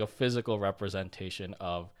was like a physical representation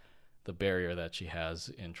of the barrier that she has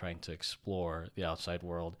in trying to explore the outside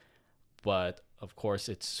world. But of course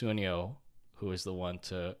it's Tsuneo who is the one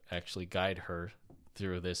to actually guide her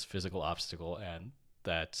through this physical obstacle, and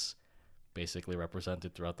that's basically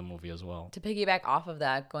represented throughout the movie as well. To piggyback off of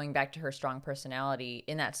that, going back to her strong personality,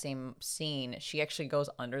 in that same scene, she actually goes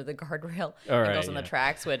under the guardrail and goes on the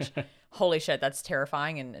tracks, which, holy shit, that's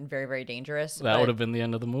terrifying and very, very dangerous. That would have been the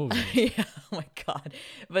end of the movie. Yeah, oh my God.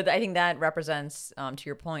 But I think that represents, to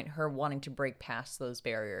your point, her wanting to break past those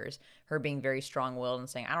barriers, her being very strong-willed and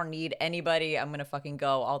saying, I don't need anybody, I'm going to fucking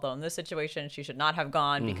go. Although in this situation, she should not have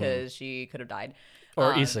gone because she could have died.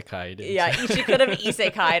 Or isekai'd. Yeah, she could have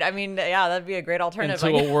isekai'd. I mean, yeah, that'd be a great alternative.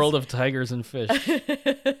 Into a world of tigers and fish.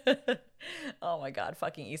 Oh my God,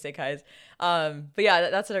 fucking isekais. But yeah,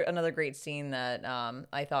 that's another great scene that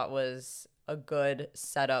I thought was a good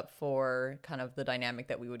setup for kind of the dynamic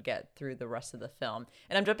that we would get through the rest of the film.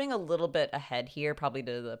 And I'm jumping a little bit ahead here, probably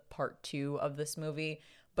to the part 2 of this movie.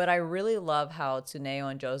 But I really love how Tsuneo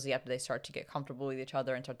and Josee, after they start to get comfortable with each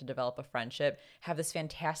other and start to develop a friendship, have this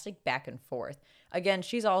fantastic back and forth. Again,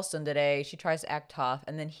 she's all tsundere, she tries to act tough,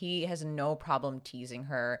 and then he has no problem teasing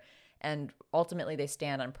her, and ultimately they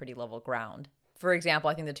stand on pretty level ground. For example,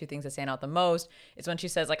 I think the two things that stand out the most is when she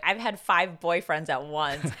says, like, I've had 5 boyfriends at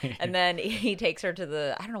once, and then he takes her to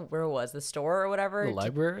the, I don't know where it was, the store or whatever. The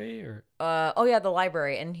library? Or oh yeah, the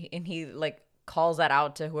library, and he like calls that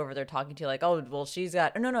out to whoever they're talking to, like, oh, well, she's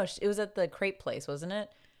got, no, it was at the crepe place, wasn't it?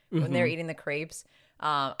 When they were eating the crepes.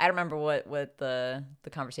 I don't remember what the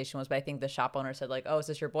conversation was, but I think the shop owner said, like, oh, is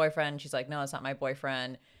this your boyfriend? She's like, no, it's not my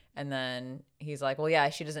boyfriend. And then he's like, well, yeah,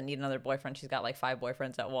 she doesn't need another boyfriend. She's got like 5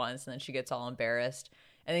 boyfriends at once. And then she gets all embarrassed.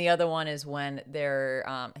 And the other one is when they're,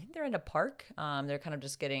 I think they're in a park. They're kind of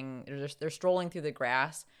just they're strolling through the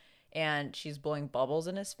grass, and she's blowing bubbles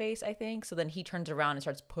in his face, I think. So then he turns around and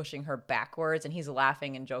starts pushing her backwards, and he's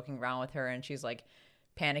laughing and joking around with her, and she's like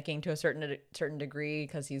panicking to a certain degree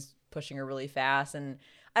because he's pushing her really fast. And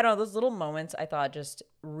I don't know, those little moments I thought just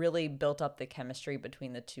really built up the chemistry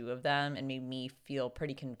between the two of them and made me feel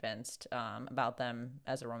pretty convinced about them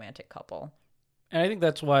as a romantic couple. And I think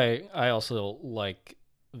that's why I also like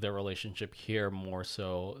their relationship here more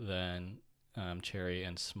so than Cherry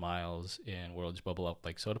and Smiles in Worlds Bubble Up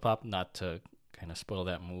Like Soda Pop. Not to kind of spoil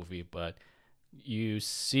that movie, but you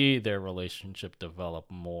see their relationship develop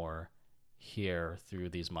more here through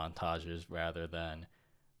these montages rather than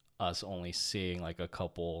us only seeing like a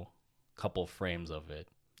couple frames of it.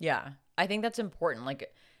 Yeah, I think that's important.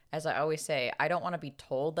 Like, as I always say, I don't want to be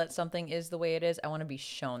told that something is the way it is. I want to be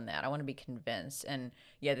shown that. I want to be convinced. And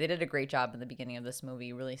yeah, they did a great job in the beginning of this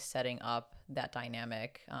movie, really setting up that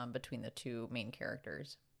dynamic between the two main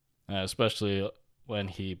characters. Especially when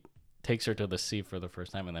he takes her to the sea for the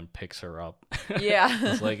first time and then picks her up.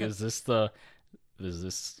 Yeah. It's like, is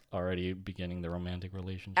this already beginning the romantic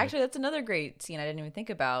relationship? Actually, that's another great scene I didn't even think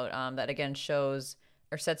about. That again shows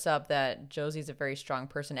or sets up that Josie's a very strong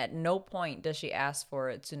person. At no point does she ask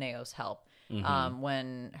for Tsuneo's help.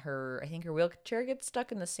 When I think her wheelchair gets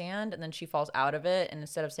stuck in the sand and then she falls out of it, and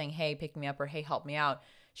instead of saying, hey, pick me up, or hey, help me out,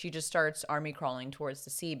 she just starts army crawling towards the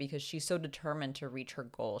sea because she's so determined to reach her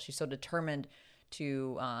goal. She's so determined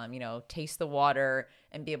to, taste the water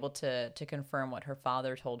and be able to confirm what her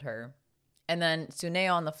father told her. And then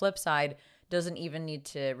Tsuneo on the flip side doesn't even need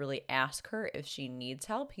to really ask her if she needs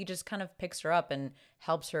help. He just kind of picks her up and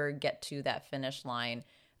helps her get to that finish line,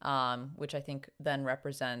 which I think then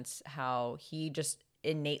represents how he just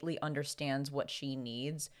innately understands what she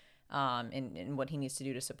needs, and what he needs to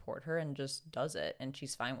do to support her, and just does it, and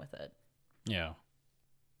she's fine with it. Yeah.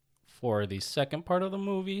 For the second part of the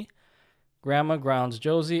movie, Grandma grounds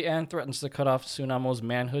Josee and threatens to cut off Tsunamo's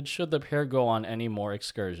manhood should the pair go on any more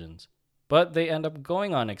excursions. But they end up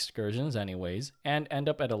going on excursions anyways, and end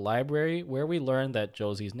up at a library where we learn that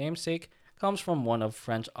Josee's namesake comes from one of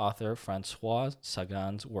French author Francois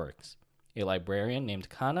Sagan's works. A librarian named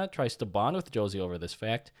Kana tries to bond with Josee over this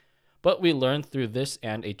fact, but we learn through this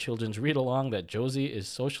and a children's read-along that Josee is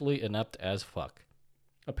socially inept as fuck.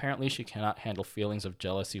 Apparently she cannot handle feelings of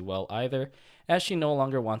jealousy well either, as she no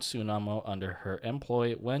longer wants Tsunamo under her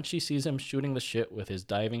employ when she sees him shooting the shit with his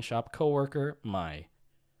diving shop co-worker, Mai.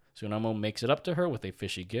 Tsunamo makes it up to her with a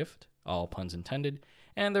fishy gift, all puns intended,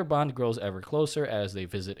 and their bond grows ever closer as they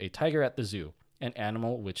visit a tiger at the zoo, an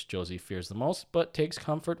animal which Josee fears the most but takes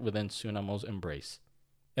comfort within Tsunamo's embrace.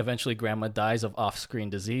 Eventually, Grandma dies of off-screen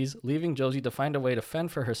disease, leaving Josee to find a way to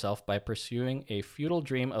fend for herself by pursuing a futile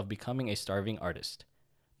dream of becoming a starving artist.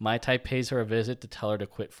 Mai Tai pays her a visit to tell her to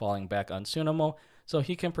quit falling back on Tsunamo so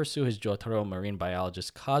he can pursue his Jotaro marine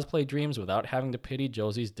biologist cosplay dreams without having to pity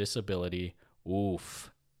Josee's disability.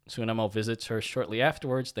 Oof. Tsunamo visits her shortly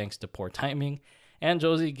afterwards thanks to poor timing, and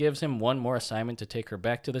Josee gives him one more assignment to take her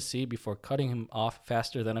back to the sea before cutting him off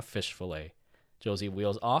faster than a fish fillet. Josee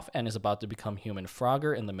wheels off and is about to become human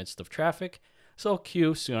Frogger in the midst of traffic, so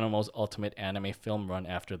cue Tsunamo's ultimate anime film run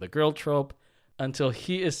after the girl trope, until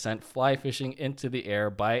he is sent fly fishing into the air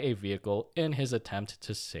by a vehicle in his attempt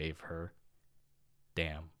to save her.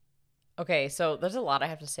 Damn. Okay, so there's a lot I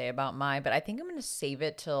have to say about Mai, but I think I'm going to save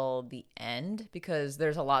it till the end because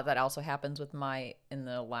there's a lot that also happens with Mai in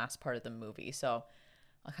the last part of the movie. So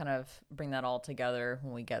I'll kind of bring that all together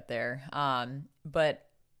when we get there. But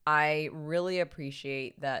I really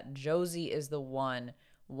appreciate that Josee is the one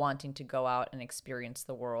wanting to go out and experience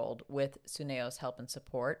the world with Tsuneo's help and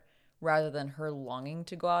support, rather than her longing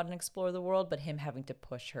to go out and explore the world, but him having to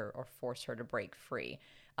push her or force her to break free.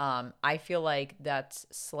 I feel like that's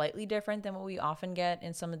slightly different than what we often get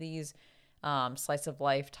in some of these slice of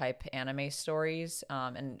life type anime stories.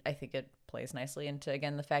 And I think it plays nicely into,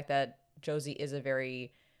 again, the fact that Josee is a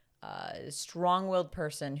very strong-willed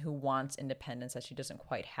person who wants independence that she doesn't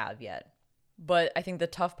quite have yet. But I think the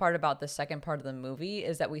tough part about the second part of the movie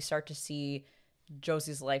is that we start to see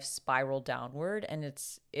Josee's life spiral downward, and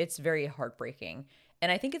it's very heartbreaking.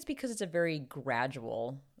 And I think it's because it's a very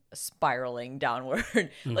gradual spiraling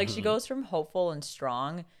downward. Like she goes from hopeful and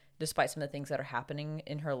strong despite some of the things that are happening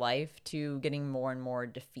in her life to getting more and more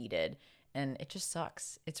defeated, and it just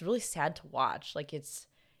sucks. It's really sad to watch. Like it's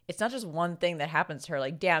not just one thing that happens to her.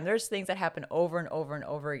 Like, damn, there's things that happen over and over and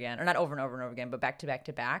over again, or not over and over and over again, but back to back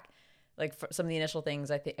to back. Like some of the initial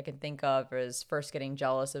things I can think of is first getting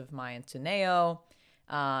jealous of Mai and Tsuneo,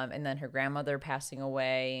 and then her grandmother passing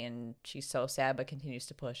away, and she's so sad but continues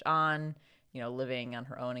to push on, living on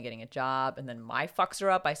her own and getting a job. And then Mai fucks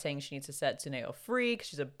her up by saying she needs to set Tsuneo free because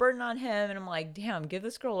she's a burden on him. And I'm like, damn, give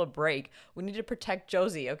this girl a break. We need to protect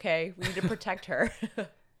Josee, okay? We need to protect her.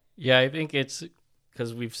 Yeah, I think it's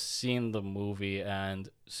because we've seen the movie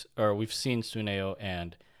or we've seen Tsuneo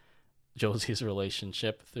and Josee's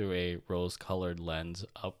relationship through a rose-colored lens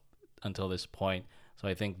up until this point. So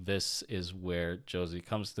I think this is where Josee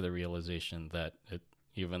comes to the realization that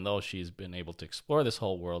even though she's been able to explore this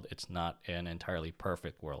whole world, it's not an entirely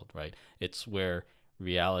perfect world, right? It's where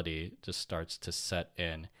reality just starts to set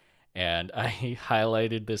in. And I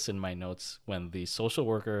highlighted this in my notes when the social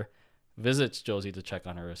worker visits Josee to check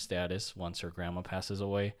on her status once her grandma passes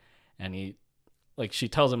away. And she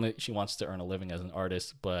tells him that she wants to earn a living as an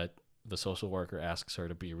artist, but the social worker asks her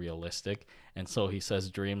to be realistic. And so he says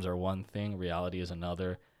dreams are one thing, reality is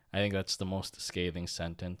another. I think that's the most scathing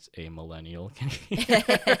sentence a millennial can hear.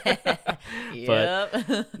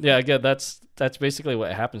 But yeah, again, that's basically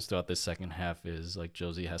what happens throughout this second half is like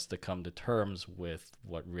Josee has to come to terms with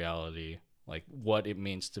what reality, like what it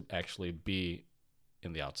means to actually be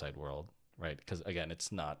in the outside world, right? Because again,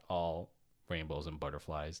 it's not all rainbows and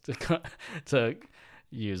butterflies to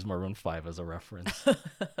use Maroon 5 as a reference.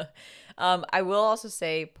 I will also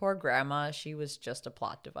say, poor grandma, she was just a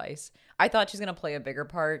plot device. I thought she's going to play a bigger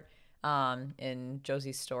part. in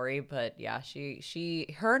Josie's story. But yeah,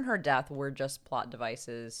 her and her death were just plot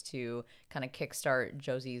devices to kind of kickstart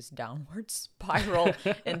Josie's downward spiral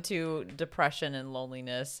into depression and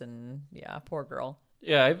loneliness. And yeah, poor girl.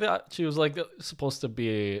 Yeah, I thought she was like supposed to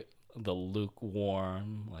be the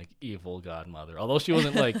lukewarm, like evil godmother. Although she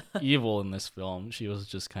wasn't like evil in this film, she was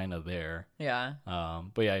just kind of there. Yeah.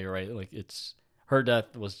 But yeah, you're right. Like it's her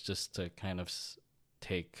death was just to kind of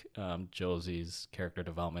take Josie's character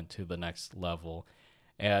development to the next level.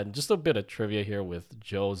 And just a bit of trivia here with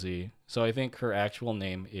Josee. So I think her actual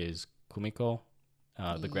name is Kumiko.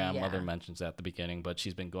 The grandmother mentions at the beginning, but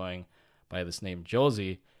she's been going by this name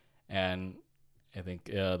Josee, and I think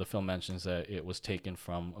the film mentions that it was taken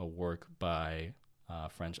from a work by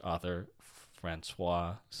French author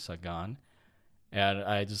Francois Sagan. And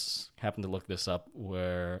I just happened to look this up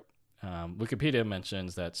where Wikipedia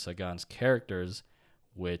mentions that Sagan's characters,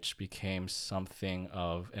 which became something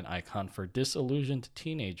of an icon for disillusioned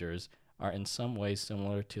teenagers, are in some ways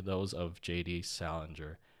similar to those of J.D.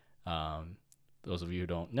 Salinger. Those of you who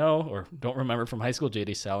don't know or don't remember from high school,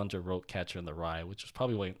 J.D. Salinger wrote Catcher in the Rye, which was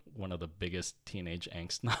probably one of the biggest teenage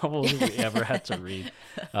angst novels we ever had to read.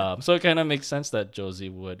 So it kind of makes sense that Josee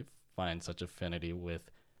would find such affinity with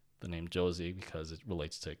the name Josee because it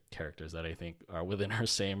relates to characters that I think are within her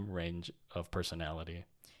same range of personality.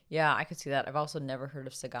 Yeah, I could see that. I've also never heard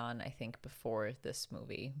of Sagan, I think, before this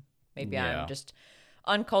movie. Maybe I'm just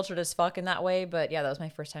uncultured as fuck in that way, but yeah, that was my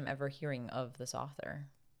first time ever hearing of this author.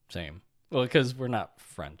 Same. Well, because we're not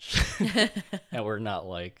French and we're not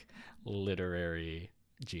like literary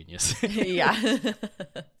genius. Yeah.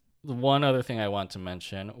 The one other thing I want to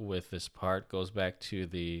mention with this part goes back to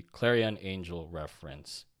the Clarion Angel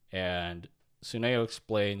reference. And Tsuneo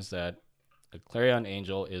explains that a Clarion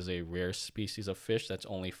Angel is a rare species of fish that's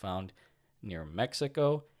only found near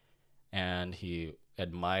Mexico. And he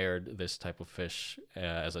admired this type of fish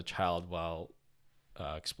as a child while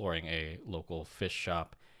exploring a local fish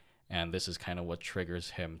shop. And this is kind of what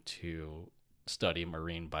triggers him to study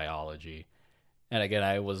marine biology. And again,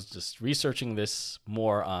 I was just researching this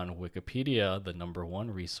more on Wikipedia, the number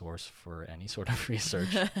one resource for any sort of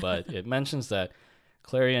research. But it mentions that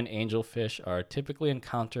Clarion angelfish are typically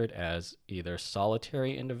encountered as either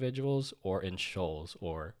solitary individuals or in shoals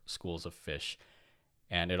or schools of fish.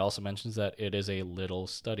 And it also mentions that it is a little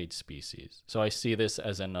studied species. So I see this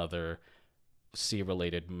as another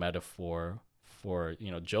sea-related metaphor for,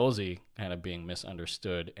 Josee kind of being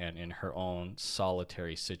misunderstood and in her own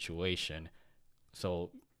solitary situation. So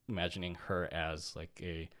imagining her as like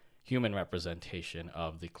a human representation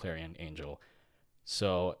of the Clarion Angel.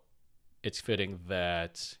 So it's fitting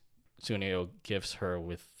that Tsuneo gifts her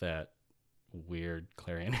with that weird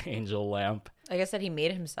Clarion Angel lamp. I guess that he made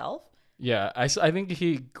it himself? Yeah, I think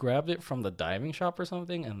he grabbed it from the diving shop or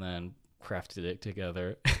something and then crafted it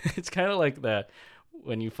together. It's kind of like that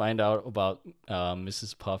when you find out about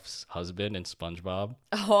Mrs. Puff's husband in SpongeBob.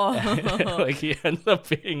 Oh. Like he ends up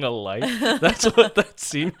being a light. That's what that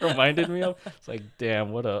scene reminded me of. It's like,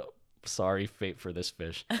 damn, what a sorry fate for this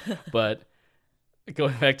fish. But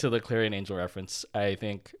going back to the Clarion Angel reference, I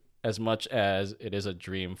think as much as it is a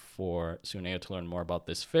dream for Tsuneo to learn more about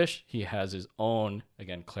this fish, he has his own,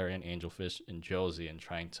 again, Clarion Angel fish in Josee and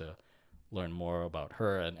trying to learn more about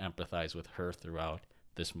her and empathize with her throughout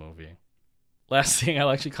this movie. Last thing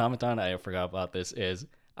I'll actually comment on, I forgot about this, is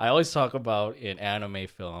I always talk about in anime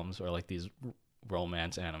films or like these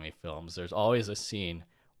romance anime films, there's always a scene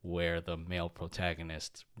where the male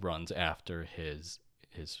protagonist runs after his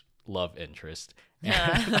love interest.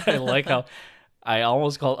 And I like how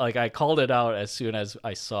I called it out as soon as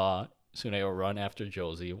I saw Tsuneo run after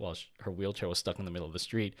Josee while her wheelchair was stuck in the middle of the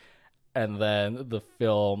street. And then the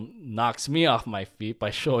film knocks me off my feet by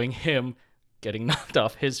showing him getting knocked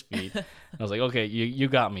off his feet. I was like, okay, you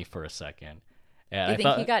got me for a second. And Do you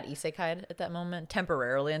think he got isekai'd at that moment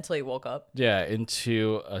temporarily until he woke up? Yeah,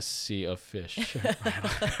 into a sea of fish.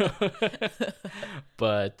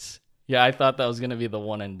 But yeah, I thought that was gonna be the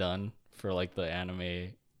one and done for like the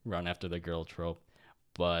anime run after the girl trope,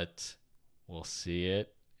 but we'll see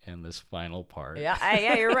it in this final part.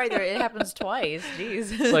 Yeah, you're right. It happens twice.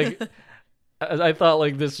 Jeez. It's like I thought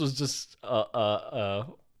like this was just a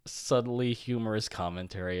subtly humorous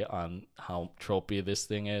commentary on how tropey this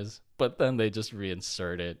thing is, but then they just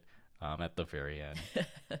reinsert it at the very end.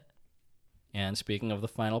 And speaking of the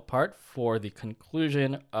final part, for the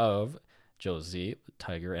conclusion of Josee, the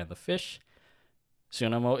Tiger and the Fish,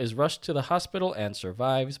 Tsunomo is rushed to the hospital and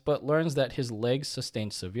survives, but learns that his legs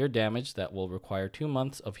sustained severe damage that will require 2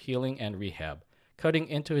 months of healing and rehab, cutting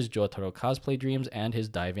into his Jotaro cosplay dreams and his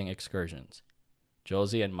diving excursions.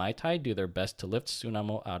 Josee and Mai Tai do their best to lift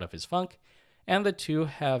Tsunamo out of his funk, and the two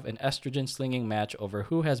have an estrogen slinging match over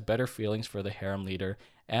who has better feelings for the harem leader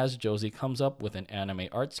as Josee comes up with an anime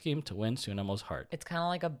art scheme to win Tsunamo's heart. It's kind of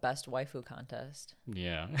like a best waifu contest.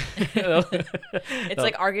 Yeah. It's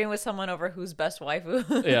like arguing with someone over who's best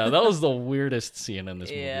waifu. Yeah, that was the weirdest scene in this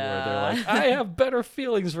movie where they're like, I have better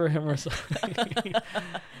feelings for him or something.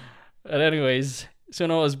 But anyways,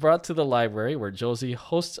 Suno is brought to the library where Josee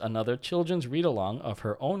hosts another children's read-along of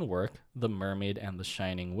her own work, The Mermaid and the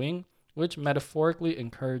Shining Wing, which metaphorically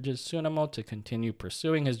encourages Tsunamo to continue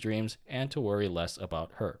pursuing his dreams and to worry less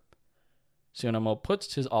about her. Tsunamo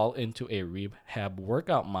puts his all into a rehab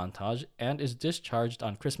workout montage and is discharged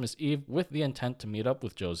on Christmas Eve with the intent to meet up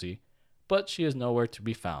with Josee, but she is nowhere to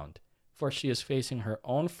be found, for she is facing her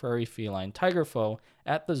own furry feline tiger foe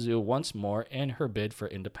at the zoo once more in her bid for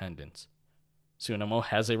independence. Tsunamo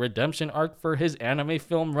has a redemption arc for his anime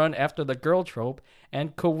film run after the girl trope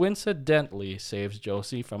and coincidentally saves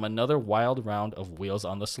Josee from another wild round of wheels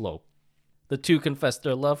on the slope. The two confess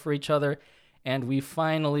their love for each other, and we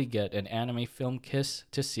finally get an anime film kiss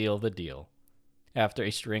to seal the deal. After a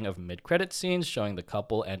string of mid-credit scenes showing the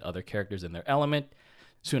couple and other characters in their element,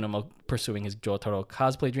 Tsunamo pursuing his Jotaro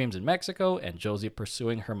cosplay dreams in Mexico, and Josee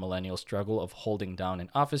pursuing her millennial struggle of holding down an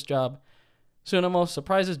office job, Tsunamo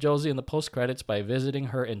surprises Josee in the post-credits by visiting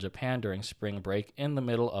her in Japan during spring break in the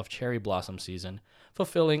middle of cherry blossom season,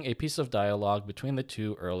 fulfilling a piece of dialogue between the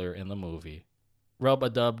two earlier in the movie.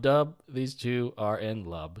 Rub-a-dub-dub, these two are in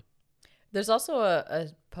love. There's also a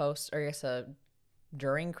post, or I guess a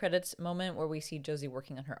during credits moment where we see Josee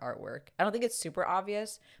working on her artwork. I don't think it's super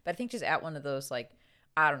obvious, but I think she's at one of those, like,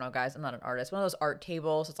 I don't know, guys, I'm not an artist. One of those art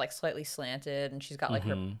tables. It's like slightly slanted, and she's got like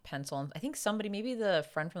her pencil. And I think somebody, maybe the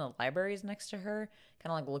friend from the library, is next to her,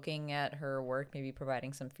 kind of like looking at her work, maybe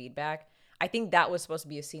providing some feedback. I think that was supposed to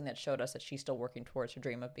be a scene that showed us that she's still working towards her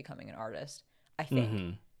dream of becoming an artist. I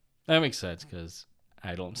think that makes sense because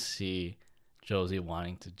I don't see Josee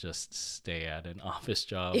wanting to just stay at an office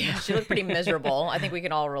job. Yeah, she looked pretty miserable. I think we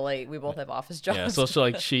can all relate. We both have office jobs. Yeah,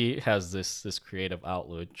 so she has this creative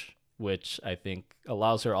outlet, which I think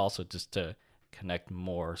allows her also just to connect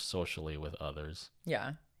more socially with others.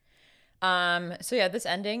 Yeah. So yeah, this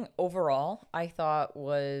ending overall I thought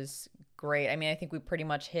was great. I mean, I think we pretty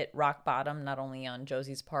much hit rock bottom, not only on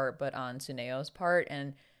Josee's part, but on Tsuneyo's part.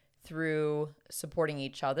 And through supporting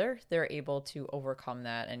each other, they're able to overcome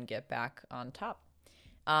that and get back on top.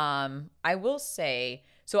 I will say,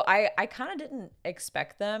 so I kind of didn't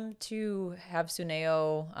expect them to have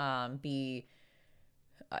Tsuneyo be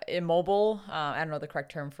immobile. I don't know the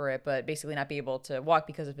correct term for it, but basically not be able to walk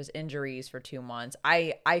because of his injuries for 2 months.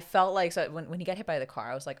 I felt like, so when he got hit by the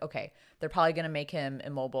car, I was like, okay, they're probably going to make him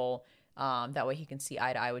immobile. That way he can see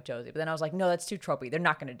eye to eye with Josee. But then I was like, no, that's too tropey. They're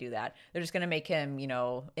not going to do that. They're just going to make him,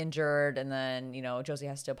 injured. And then, Josee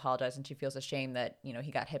has to apologize and she feels ashamed that,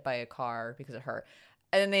 he got hit by a car because of her.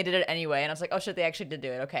 And then they did it anyway. And I was like, oh shit, they actually did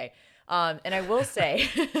do it. Okay. And I will say,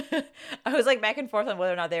 I was like back and forth on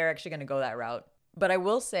whether or not they're actually going to go that route. But I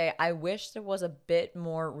will say, I wish there was a bit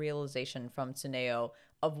more realization from Tsuneyo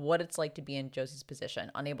of what it's like to be in Josee's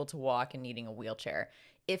position, unable to walk and needing a wheelchair.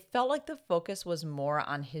 It felt like the focus was more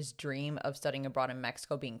on his dream of studying abroad in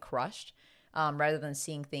Mexico being crushed, rather than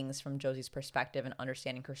seeing things from Josee's perspective and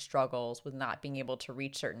understanding her struggles with not being able to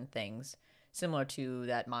reach certain things, similar to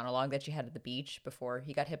that monologue that she had at the beach before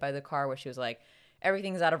he got hit by the car, where she was like,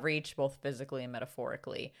 everything's out of reach, both physically and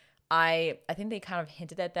metaphorically. I think they kind of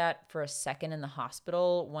hinted at that for a second in the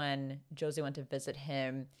hospital when Josee went to visit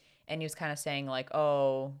him, and he was kind of saying like,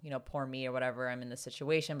 oh, poor me or whatever, I'm in this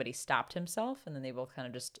situation, but he stopped himself, and then they both kind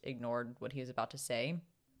of just ignored what he was about to say.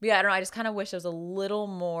 But yeah, I don't know, I just kind of wish there was a little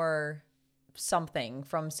more something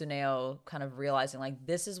from Tsuneyo kind of realizing like,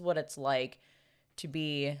 this is what it's like to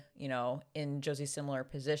be, in Josee's similar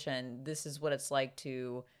position. This is what it's like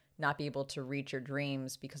to not be able to reach your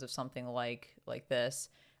dreams because of something like this.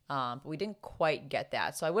 But we didn't quite get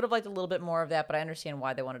that. So I would have liked a little bit more of that, but I understand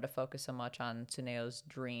why they wanted to focus so much on Tsuneyo's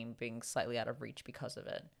dream being slightly out of reach because of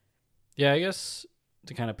it. Yeah, I guess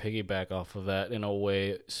to kind of piggyback off of that, in a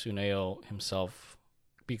way, Tsuneyo himself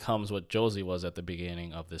becomes what Josee was at the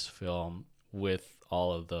beginning of this film, with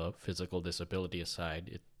all of the physical disability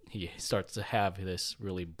aside. He starts to have this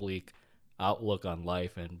really bleak outlook on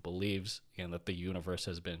life and believes that the universe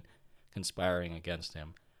has been conspiring against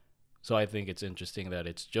him. So I think it's interesting that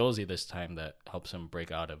it's Josee this time that helps him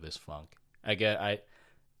break out of this funk. I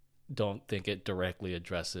don't think it directly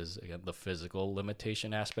addresses, again, the physical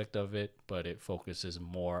limitation aspect of it, but it focuses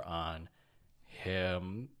more on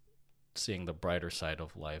him seeing the brighter side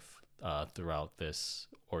of life throughout this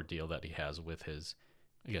ordeal that he has with his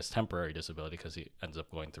I guess, temporary disability because he ends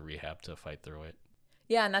up going to rehab to fight through it.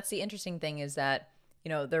 Yeah, and that's the interesting thing is that,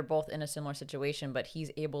 they're both in a similar situation, but he's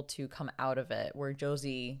able to come out of it where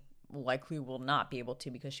Josie likely will not be able to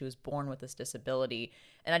because she was born with this disability.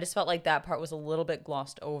 And I just felt like that part was a little bit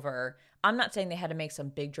glossed over. I'm not saying they had to make some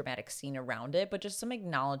big dramatic scene around it, but just some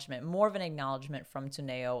acknowledgement, more of an acknowledgement from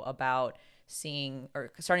Tsuneo about seeing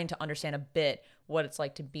or starting to understand a bit what it's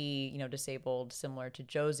like to be, disabled similar to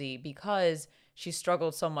Josie because she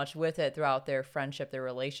struggled so much with it throughout their friendship, their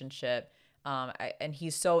relationship. And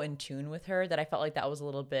he's so in tune with her that I felt like that was a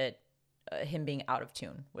little bit him being out of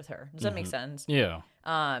tune with her. Does that make sense? Yeah.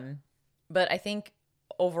 But I think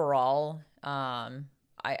overall,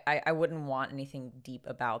 I wouldn't want anything deep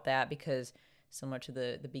about that because similar to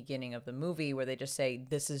the beginning of the movie where they just say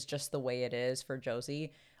this is just the way it is for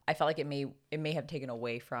Josie, I felt like it may have taken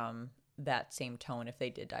away from that same tone if they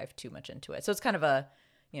did dive too much into it. So it's kind of a,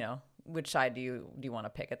 which side do you want to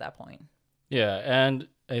pick at that point? Yeah, and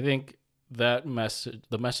I think that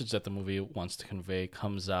the message that the movie wants to convey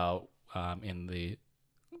comes out in the,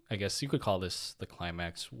 I guess you could call this the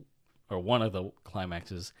climax, or one of the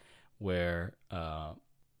climaxes, where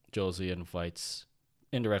Josie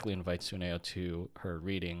indirectly invites Tsuneo to her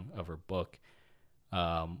reading of her book,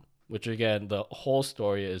 which again, the whole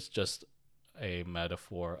story is just a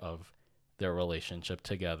metaphor of their relationship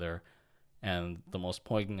together. And the most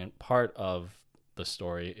poignant part of the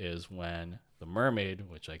story is when the mermaid,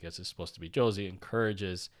 which I guess is supposed to be Josie,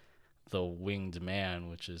 encourages the winged man,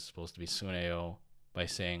 which is supposed to be Tsuneo, by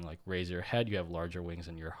saying, like, raise your head, you have larger wings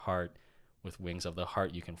than your heart. With wings of the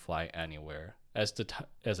heart, you can fly anywhere. As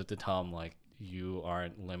if to tell him, like, you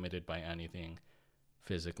aren't limited by anything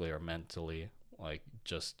physically or mentally. Like,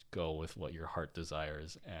 just go with what your heart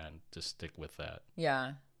desires and just stick with that.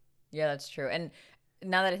 Yeah. Yeah, that's true. And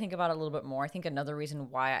now that I think about it a little bit more, I think another reason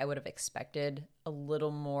why I would have expected a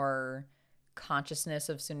little more consciousness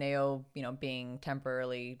of Tsuneo, being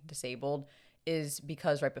temporarily disabled is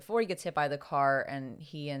because right before he gets hit by the car and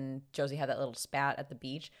he and Josie have that little spat at the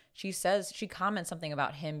beach, she comments something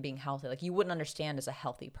about him being healthy. Like, you wouldn't understand as a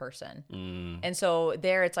healthy person. And so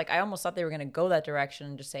there, it's like, I almost thought they were going to go that direction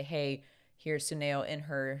and just say, hey, here's Tsuneo in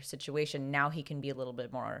her situation. Now he can be a little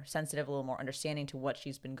bit more sensitive, a little more understanding to what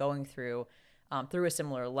she's been going through a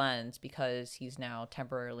similar lens because he's now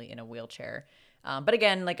temporarily in a wheelchair. But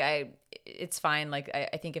again, like it's fine. Like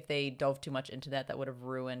I think if they dove too much into that would have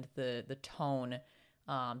ruined the tone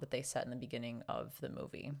that they set in the beginning of the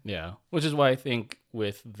movie. Yeah, which is why I think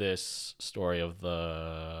with this story of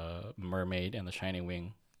the mermaid and the shining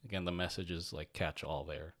wing, again, the message is like catch all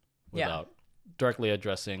there without directly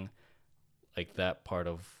addressing like that part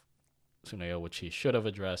of Tsuneo, which he should have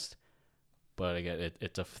addressed. But again,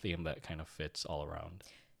 it's a theme that kind of fits all around.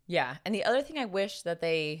 Yeah, and the other thing I wish that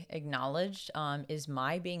they acknowledged is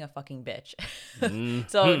my being a fucking bitch.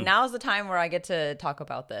 So now's the time where I get to talk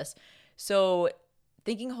about this. So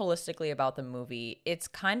thinking holistically about the movie, it's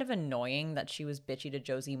kind of annoying that she was bitchy to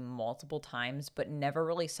Josie multiple times, but never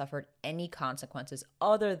really suffered any consequences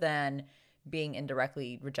other than being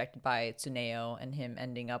indirectly rejected by Tsuneo and him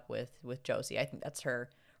ending up with Josie. I think that's her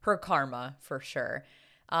karma for sure.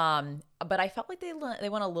 But I felt like they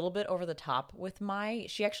went a little bit over the top with Mai.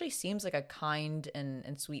 She actually seems like a kind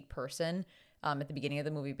and sweet person at the beginning of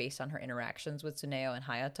the movie based on her interactions with Tsuneo and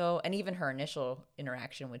Hayato, and even her initial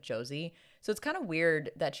interaction with Josie. So it's kind of weird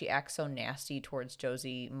that she acts so nasty towards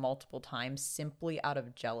Josie multiple times simply out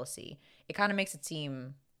of jealousy. It kind of makes it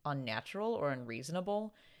seem unnatural or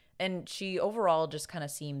unreasonable. And she overall just kind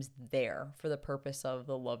of seems there for the purpose of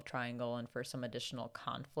the love triangle and for some additional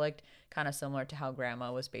conflict, kind of similar to how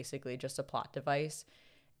Grandma was basically just a plot device.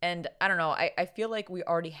 And I don't know, I feel like we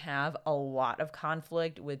already have a lot of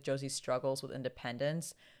conflict with Josie's struggles with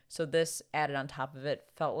independence. So this added on top of it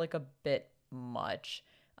felt like a bit much.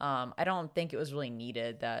 I don't think it was really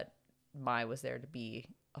needed that Mai was there to be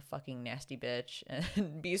a fucking nasty bitch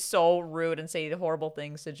and be so rude and say horrible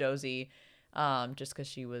things to Josie. Just because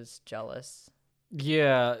she was jealous.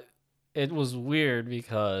 Yeah, it was weird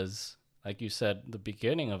because, like you said, the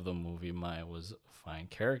beginning of the movie, Maya was a fine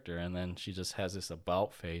character, and then she just has this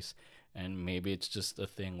about face, and maybe it's just a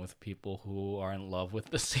thing with people who are in love with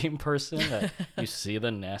the same person that you see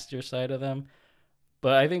the nastier side of them.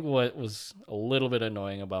 But I think what was a little bit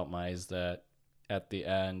annoying about Maya is that at the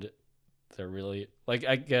end, they're really, like,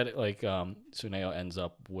 I get it, like, Tsuneo ends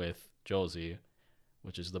up with Josie,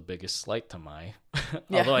 which is the biggest slight to Mai.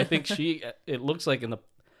 Although I think it looks like in the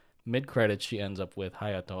mid-credits she ends up with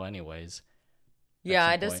Hayato anyways.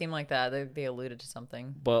 Yeah, it does seem like that. They alluded to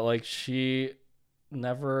something. But, like, she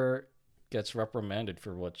never gets reprimanded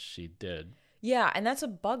for what she did. Yeah, and that's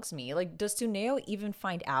what bugs me. Like, does Tsuneo even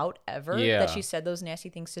find out ever that Yeah. she said those nasty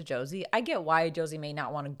things to Josie? I get why Josie may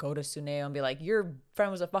not want to go to Tsuneo and be like, your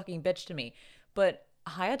friend was a fucking bitch to me. But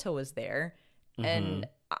Hayato was there, Mm-hmm. and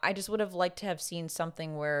I just would have liked to have seen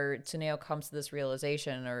something where Tsuneo comes to this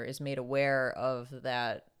realization or is made aware of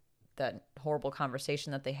that horrible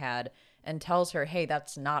conversation that they had and tells her, "Hey,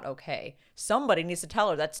 that's not okay." Somebody needs to tell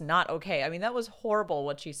her that's not okay. I mean, that was horrible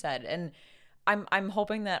what she said. And I'm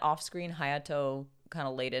hoping that off-screen Hayato kind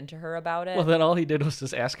of laid into her about Well, it. then all he did was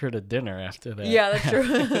just ask her to dinner after that. Yeah, that's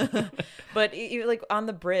true. But like on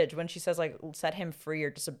the bridge when she says like set him free,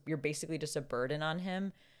 you're basically just a burden on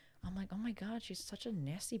him. I'm like, "Oh my god, she's such a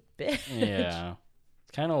nasty bitch." Yeah.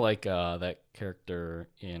 It's kind of like that character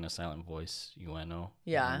in A Silent Voice, Ueno.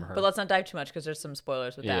 Yeah, Remember but her? let's not dive too much because there's some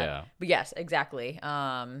spoilers with that. Yeah. But yes, exactly.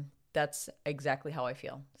 That's exactly how I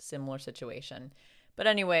feel. Similar situation. But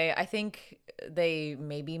anyway, I think they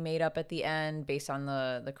maybe made up at the end based on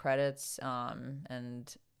the credits,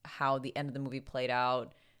 and how the end of the movie played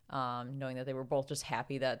out. Knowing that they were both just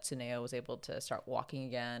happy that Tsuneo was able to start walking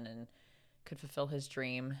again and could fulfill his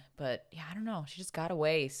dream. But yeah, I don't know. She just got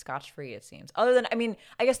away scotch free, it seems. Other than, I mean,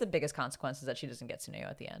 I guess the biggest consequence is that she doesn't get Tsuneo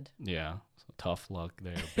at the end. Yeah. So tough luck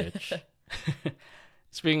there, bitch.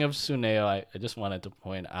 Speaking of Suneo, I just wanted to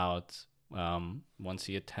point out once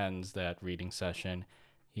he attends that reading session,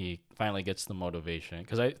 he finally gets the motivation.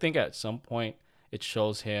 Because I think at some point it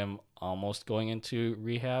shows him almost going into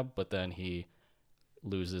rehab, but then he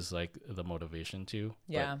loses like the motivation to.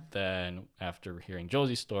 Yeah. But then after hearing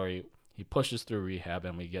Josie's story, he pushes through rehab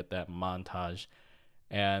and we get that montage.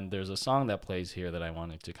 And there's a song that plays here that I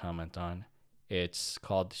wanted to comment on. It's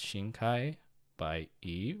called Shinkai by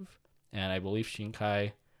Eve. And I believe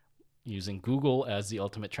Shinkai, using Google as the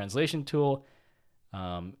ultimate translation tool,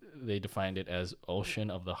 they defined it as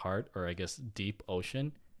ocean of the heart, or I guess deep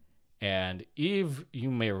ocean. And Eve,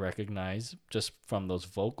 you may recognize just from those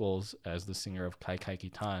vocals as the singer of Kai Kai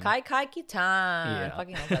Kitan. Kai Kai Kitan. Yeah. I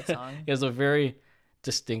fucking love that song. He has a very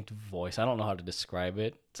distinct voice. I don't know how to describe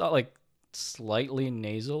it. It's not like slightly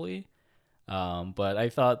nasally, but I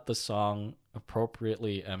thought the song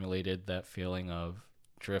appropriately emulated that feeling of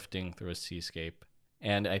drifting through a seascape.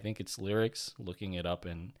 And I think its lyrics, looking it up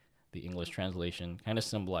in the English translation, kind of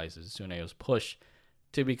symbolizes Suneo's push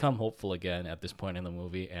to become hopeful again at this point in the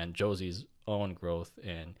movie, and Josie's own growth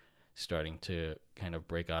and starting to kind of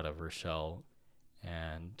break out of her shell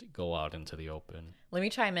and go out into the open. Let me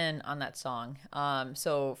chime in on that song.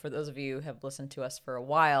 So for those of you who have listened to us for a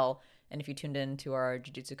while, and if you tuned in to our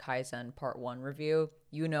Jujutsu Kaisen Part 1 review,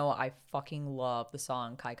 you know I fucking love the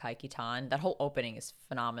song Kai Kai Kitan. That whole opening is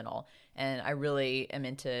phenomenal. And I really am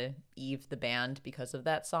into Eve the band because of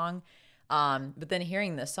that song. But then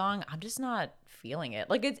hearing this song, I'm just not feeling it.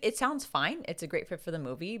 Like it sounds fine. It's a great fit for the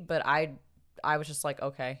movie, but I was just like,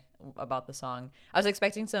 okay, about the song. I was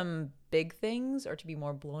expecting some big things or to be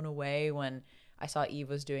more blown away when I saw Eve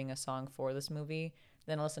was doing a song for this movie.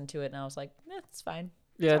 Then I listened to it and I was like, it's fine.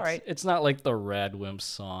 Yeah, all right. It's not like the Radwimp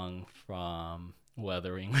song from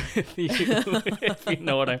Weathering with You, if you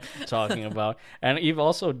know what I'm talking about. And Eve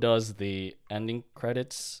also does the ending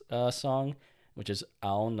credits song, which is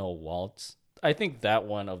I'll No Waltz. I think that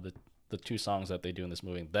one of the two songs that they do in this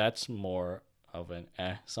movie, that's more of an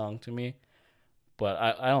song to me. But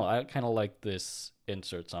I don't know, I kind of like this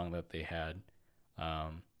insert song that they had,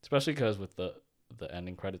 especially because with the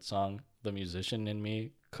ending credit song, the musician in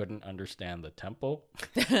me couldn't understand the tempo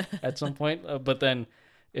at some point. But then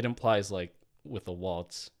it implies like with the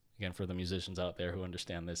waltz, again, for the musicians out there who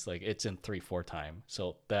understand this, like it's in 3/4 time.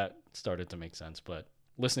 So that started to make sense. But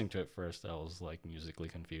listening to it first, I was like musically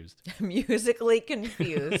confused. Musically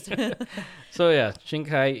confused. So yeah,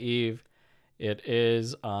 Shinkai Eve. It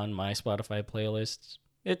is on my Spotify playlist.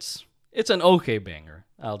 It's an okay banger.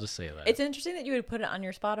 I'll just say that. It's interesting that you would put it on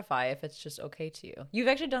your Spotify if it's just okay to you. You've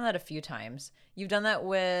actually done that a few times. You've done that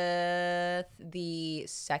with the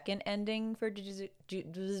second ending for for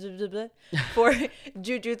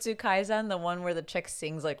Jujutsu Kaisen, the one where the chick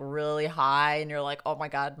sings like really high and you're like, oh my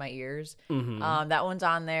god, my ears. Mm-hmm. That one's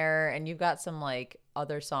on there, and you've got some like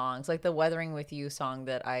other songs, like the Weathering with You song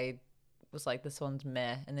that I was like, this one's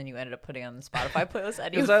meh, and then you ended up putting on the Spotify playlist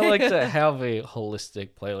anyway. Because I like to have a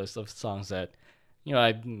holistic playlist of songs that,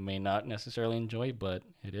 I may not necessarily enjoy, but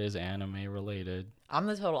it is anime related. I'm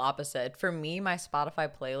the total opposite. For me, my Spotify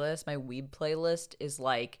playlist, my Weeb playlist is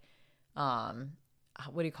like, what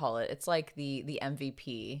do you call it? It's like the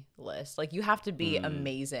MVP list. Like you have to be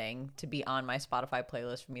amazing to be on my Spotify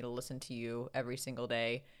playlist for me to listen to you every single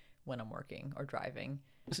day when I'm working or driving.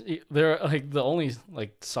 There are like the only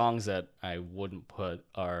like songs that I wouldn't put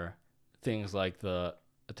are things like the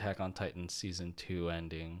Attack on Titan season 2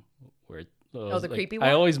 ending, where it Oh, was, the like, creepy one?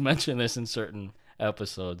 I always mention this in certain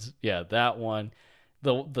episodes. Yeah, that one.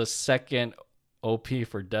 The second OP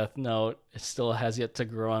for Death Note, it still has yet to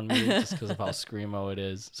grow on me just because of how screamo it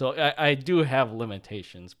is. So I do have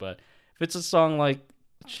limitations, but if it's a song like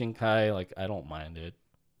Shinkai, like, I don't mind it.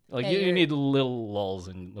 Like, Hey, you need little lulls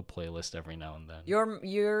in the playlist every now and then.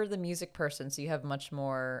 You're the music person, so you have much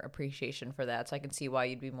more appreciation for that. So I can see why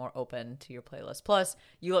you'd be more open to your playlist. Plus,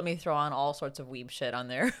 you let me throw on all sorts of weeb shit on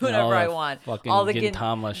there whenever I want. Fucking All the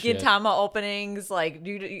Gintama shit. Gintama openings, like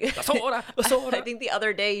dude. I think the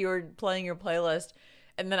other day you were playing your playlist,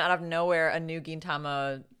 and then out of nowhere, a new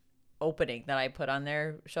Gintama opening that I put on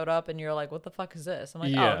there showed up, and you're like, "What the fuck is this?" I'm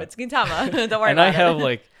like, Yeah. "Oh, it's Gintama." Don't worry And about I it. have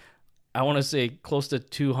like, I want to say close to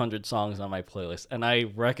 200 songs on my playlist, and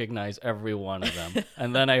I recognize every one of them.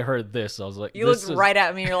 And then I heard this, I was like, You this looked is, right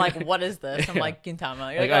at me. You're like, "What is this?" I'm Yeah. like,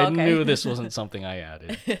 "Gintama." You're like, like, I "Oh, okay." knew this wasn't something I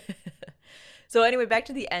added. So anyway, back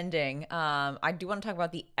to the ending. I do want to talk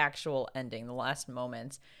about the actual ending, the last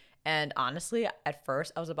moments. And honestly, at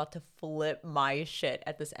first, I was about to flip my shit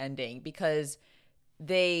at this ending because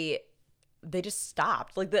they just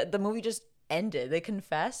stopped. Like the movie just ended. They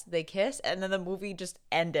confessed, they kissed, and then the movie just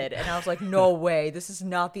ended. And I was like, no way, this is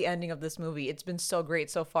not the ending of this movie. It's been so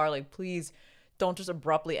great so far. Like, please don't just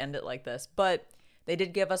abruptly end it like this. But they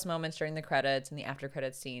did give us moments during the credits and the after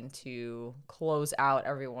credits scene to close out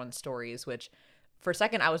everyone's stories, which for a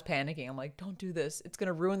second I was panicking. I'm like, don't do this. It's going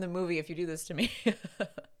to ruin the movie if you do this to me.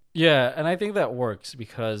 Yeah, and I think that works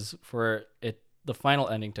because for it, the final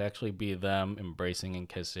ending to actually be them embracing and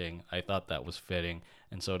kissing, I thought that was fitting.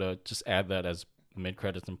 And so to just add that as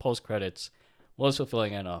mid-credits and post-credits was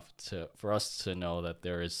fulfilling enough for us to know that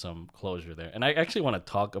there is some closure there. And I actually want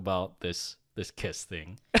to talk about this kiss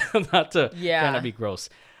thing. Not to kind of be gross,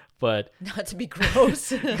 but Not to be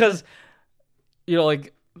gross. because,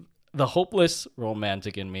 like, the hopeless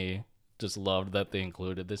romantic in me just loved that they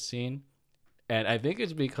included this scene. And I think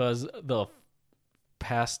it's because the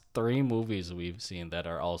past 3 movies we've seen that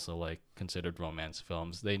are also like considered romance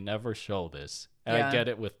films, they never show this. And Yeah. I get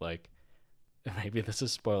it with, like, maybe this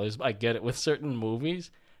is spoilers, but I get it with certain movies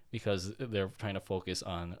because they're trying to focus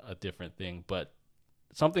on a different thing. But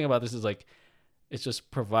something about this is like, it just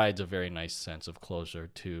provides a very nice sense of closure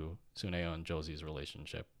to Tsuneo and Josee's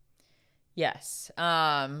relationship. Yes.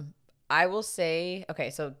 I will say, okay,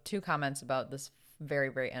 so 2 comments about this very,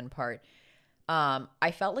 very end part.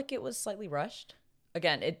 I felt like it was slightly rushed.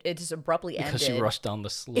 Again, it just abruptly ended. Because she rushed down the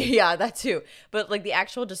slope. Yeah, that too. But like the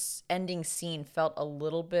actual just ending scene felt a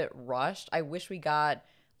little bit rushed. I wish we got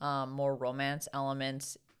more romance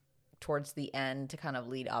elements towards the end to kind of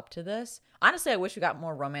lead up to this. Honestly, I wish we got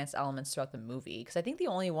more romance elements throughout the movie because I think the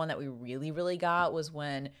only one that we really, really got was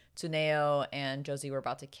when Tsuneo and Josee were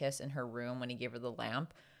about to kiss in her room when he gave her the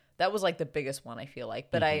lamp. That was like the biggest one, I feel like.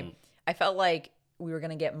 But I felt like we were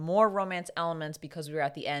going to get more romance elements because we were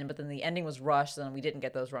at the end, but then the ending was rushed, and we didn't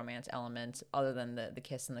get those romance elements other than the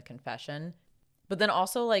kiss and the confession. But then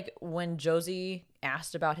also, like, when Josee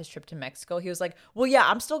asked about his trip to Mexico, he was like, well, yeah,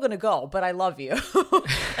 I'm still going to go, but I love you.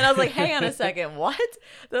 And I was like, hang on a second, what?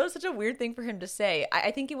 That was such a weird thing for him to say.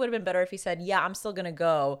 I think it would have been better if he said, yeah, I'm still going to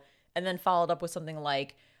go, and then followed up with something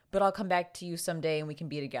like, but I'll come back to you someday and we can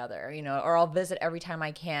be together, or I'll visit every time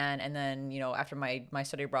I can. And then, after my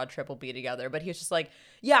study abroad trip, we'll be together. But he was just like,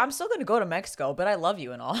 yeah, I'm still going to go to Mexico, but I love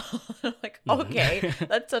you and all. I'm like, okay,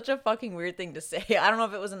 that's such a fucking weird thing to say. I don't know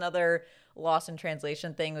if it was another lost in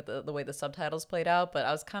translation thing with the way the subtitles played out, but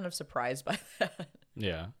I was kind of surprised by that.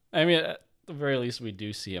 Yeah. I mean, at the very least, we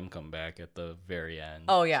do see him come back at the very end.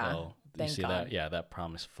 Oh, yeah. So Thank you see God. that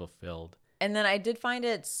promise fulfilled. And then I did find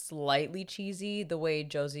it slightly cheesy the way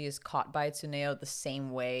Josee is caught by Tsuneo the same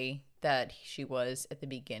way that she was at the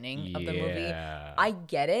beginning of the movie. I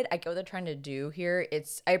get it. I get what they're trying to do here.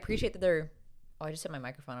 I appreciate that they're... Oh, I just hit my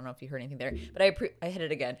microphone. I don't know if you heard anything there, but I hit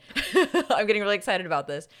it again. I'm getting really excited about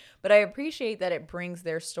this. But I appreciate that it brings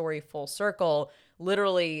their story full circle,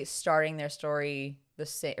 literally starting their story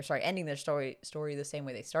ending their story the same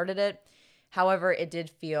way they started it. However, it did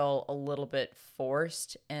feel a little bit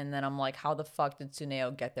forced. And then I'm like, how the fuck did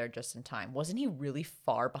Tsuneo get there just in time? Wasn't he really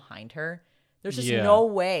far behind her? There's just no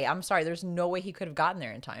way. I'm sorry. There's no way he could have gotten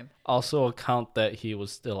there in time. Also account that he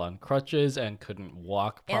was still on crutches and couldn't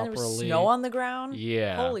walk properly. And there was snow on the ground?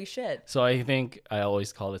 Yeah. Holy shit. So I think I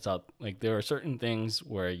always call this out. Like, there are certain things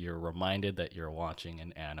where you're reminded that you're watching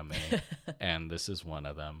an anime. And this is one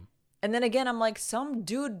of them. And then again, I'm like, some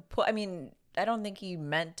dude I don't think he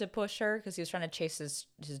meant to push her because he was trying to chase his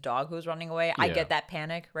dog who was running away. I get that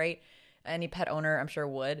panic, right? Any pet owner, I'm sure,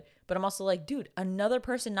 would. But I'm also like, dude, another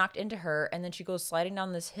person knocked into her, and then she goes sliding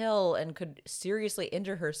down this hill and could seriously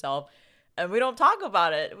injure herself. And we don't talk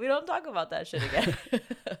about it. We don't talk about that shit again.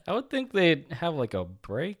 I would think they'd have like a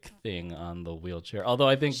brake thing on the wheelchair. Although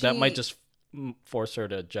I think that might just force her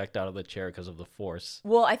to eject out of the chair because of the force.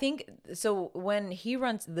 Well, I think so. When he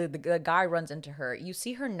runs, the guy runs into her. You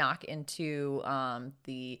see her knock into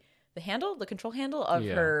the handle, the control handle of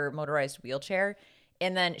her motorized wheelchair,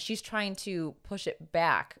 and then she's trying to push it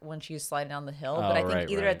back when she's sliding down the hill. But I think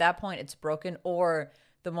either at that point it's broken or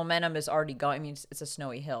the momentum is already going. I mean, it's a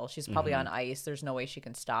snowy hill. She's probably on ice. There's no way she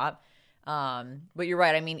can stop. But you're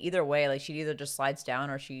right. I mean, either way, like she either just slides down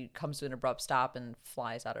or she comes to an abrupt stop and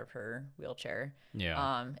flies out of her wheelchair.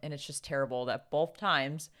 Yeah. And it's just terrible that both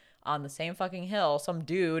times on the same fucking hill, some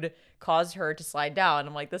dude caused her to slide down.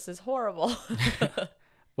 I'm like, this is horrible.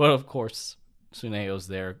 Well, of course, Tsuneyo's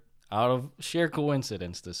there out of sheer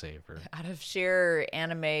coincidence to save her. Out of sheer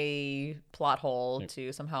anime plot hole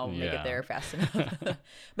to somehow make it there fast enough.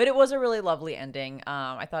 But it was a really lovely ending.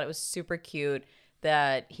 I thought it was super cute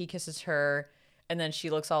that he kisses her and then she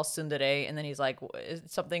looks all tsundere and then he's like, is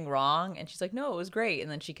something wrong? And she's like, no, it was great. And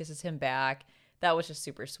then she kisses him back. That was just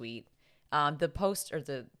super sweet. The post or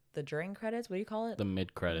the during credits, what do you call it? The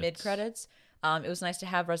mid-credits. Mid-credits. It was nice to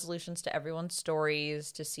have resolutions to everyone's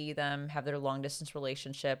stories, to see them have their long-distance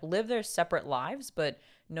relationship, live their separate lives, but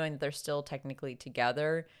knowing that they're still technically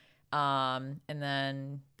together. And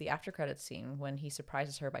then the after-credits scene when he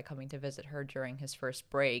surprises her by coming to visit her during his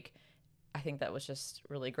first break. I think that was just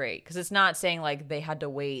really great because it's not saying like they had to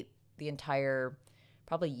wait the entire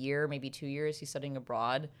probably year, maybe 2 years he's studying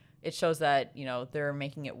abroad. It shows that, you know, they're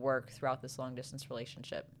making it work throughout this long-distance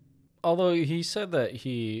relationship. Although he said that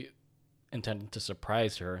he intended to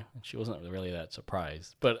surprise her, and she wasn't really that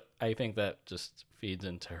surprised. But I think that just feeds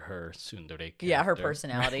into her tsundere character. Yeah, her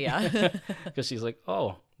personality, yeah. Because she's like,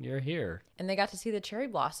 oh, you're here. And they got to see the cherry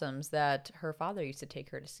blossoms that her father used to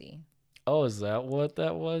take her to see. Oh, is that what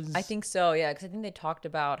that was? I think so, yeah, because I think they talked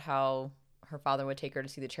about how her father would take her to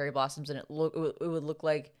see the cherry blossoms, and it would look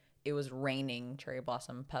like it was raining cherry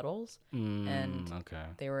blossom petals, and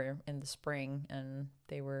they were in the spring, and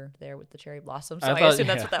they were there with the cherry blossoms. So I assume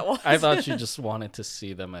that's what that was. I thought she just wanted to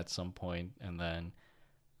see them at some point, and then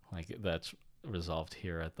like that's resolved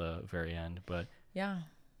here at the very end. But yeah,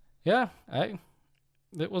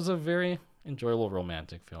 it was a very enjoyable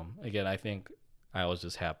romantic film. Again, I think I was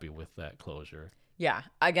just happy with that closure. Yeah.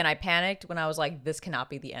 Again, I panicked when I was like, this cannot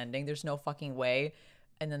be the ending. There's no fucking way.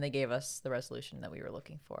 And then they gave us the resolution that we were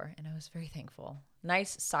looking for. And I was very thankful.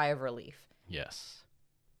 Nice sigh of relief. Yes.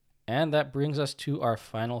 And that brings us to our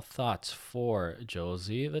final thoughts for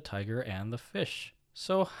Josee, the Tiger, and the Fish.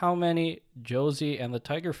 So how many Josee and the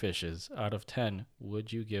Tiger Fishes out of 10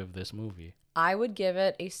 would you give this movie? I would give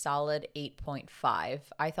it a solid 8.5.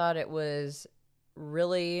 I thought it was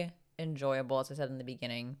really enjoyable, as I said in the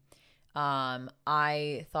beginning.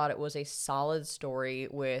 I thought it was a solid story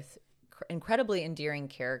with incredibly endearing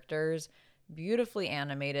characters, beautifully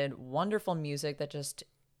animated, wonderful music that just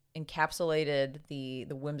encapsulated the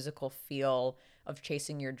whimsical feel of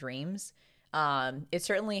chasing your dreams. It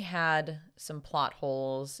certainly had some plot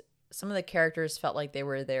holes. Some of the characters felt like they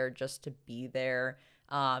were there just to be there.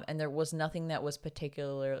 And there was nothing that was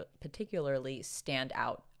particularly stand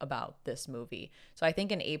out about this movie. So I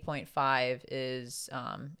think an 8.5 is,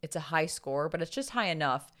 it's a high score, but it's just high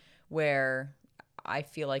enough where I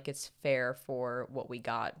feel like it's fair for what we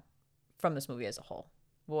got from this movie as a whole.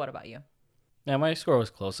 Well, what about you? Yeah, my score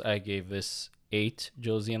was close. I gave this 8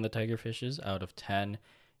 Josee and the Tiger Fishes out of 10.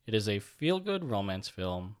 It is a feel-good romance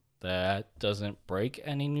film that doesn't break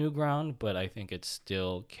any new ground, but I think it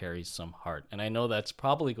still carries some heart. And I know that's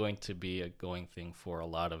probably going to be a going thing for a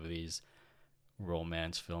lot of these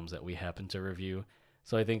romance films that we happen to review.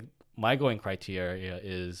 So I think my going criteria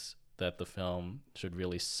is that the film should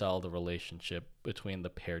really sell the relationship between the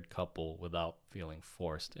paired couple without feeling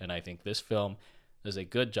forced. And I think this film does a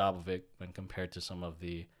good job of it when compared to some of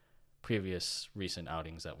the previous recent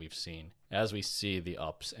outings that we've seen, as we see the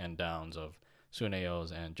ups and downs of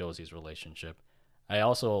Tsuneyo's and Josee's relationship. I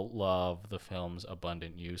also love the film's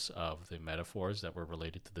abundant use of the metaphors that were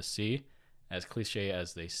related to the sea. As cliche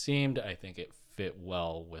as they seemed, I think it fit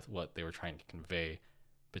well with what they were trying to convey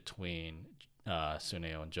between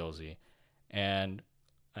Tsuneyo and Josee. And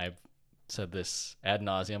I've said this ad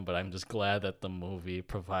nauseum, but I'm just glad that the movie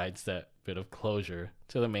provides that bit of closure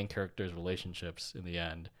to the main characters' relationships in the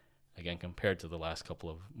end, again, compared to the last couple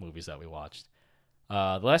of movies that we watched.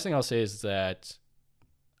 The last thing I'll say is that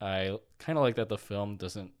I kind of like that the film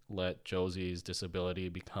doesn't let Josee's disability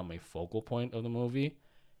become a focal point of the movie.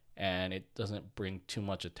 and it doesn't bring too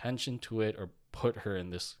much attention to it or put her in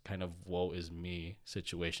this kind of woe is me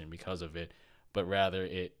situation because of it, but rather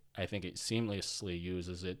I think it seamlessly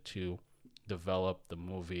uses it to develop the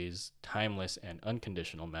movie's timeless and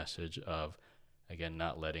unconditional message of, again,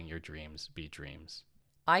 not letting your dreams be dreams.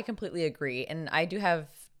 I completely agree. And I do have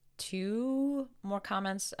two more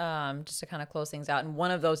comments just to kind of close things out. And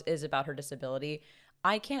one of those is about her disability.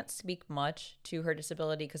 I can't speak much to her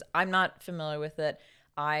disability because I'm not familiar with it.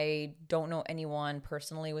 I don't know anyone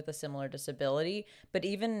personally with a similar disability, but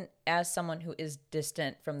even as someone who is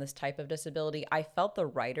distant from this type of disability, I felt the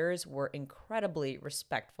writers were incredibly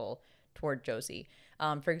respectful toward Josee.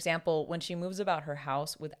 For example, when she moves about her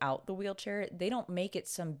house without the wheelchair, they don't make it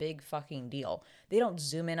some big fucking deal. They don't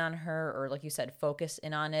zoom in on her or, like you said, focus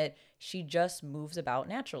in on it. She just moves about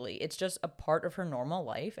naturally. It's just a part of her normal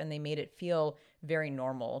life, and they made it feel very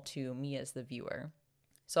normal to me as the viewer.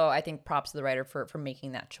 So I think props to the writer for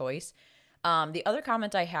making that choice. The other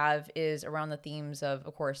comment I have is around the themes of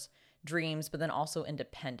course, dreams, but then also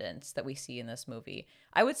independence that we see in this movie.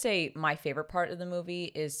 I would say my favorite part of the movie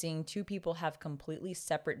is seeing two people have completely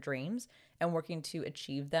separate dreams and working to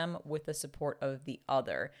achieve them with the support of the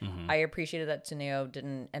other. I appreciated that Tsuneo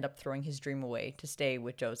didn't end up throwing his dream away to stay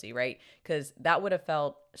with Josee, right? Because that would have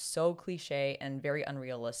felt so cliche and very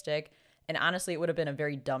unrealistic. And honestly, it would have been a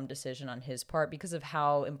very dumb decision on his part because of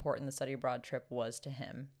how important the study abroad trip was to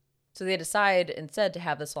him. So they decide instead to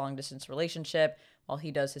have this long distance relationship while he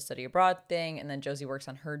does his study abroad thing. And then Josee works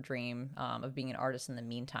on her dream of being an artist in the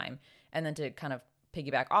meantime. And then to kind of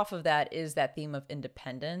piggyback off of that is that theme of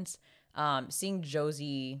independence. Seeing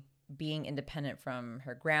Josee being independent from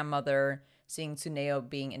her grandmother, seeing Tsuneo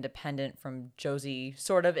being independent from Josee,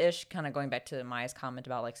 sort of ish, kind of going back to Maya's comment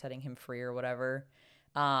about like setting him free or whatever.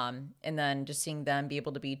 And then just seeing them be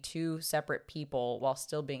able to be two separate people while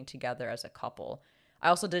still being together as a couple. I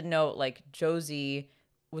also did note like Josee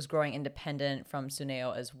was growing independent from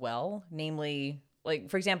Tsuneo as well. Namely, like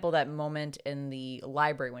for example, that moment in the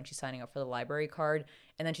library when she's signing up for the library card,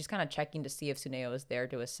 and then she's kind of checking to see if Tsuneo is there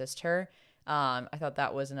to assist her. I thought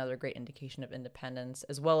that was another great indication of independence,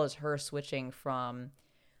 as well as her switching from,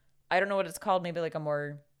 I don't know what it's called, maybe like a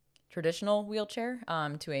more traditional wheelchair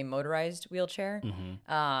to a motorized wheelchair,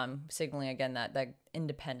 signaling again that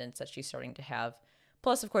independence that she's starting to have.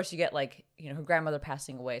 Plus, of course, you get like, her grandmother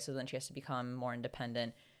passing away, so then she has to become more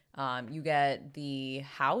independent. You get the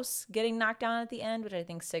house getting knocked down at the end, which I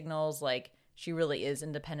think signals like she really is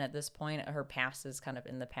independent at this point. Her past is kind of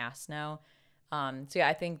in the past now. So yeah,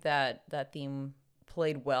 I think that theme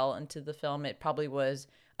played well into the film. It probably was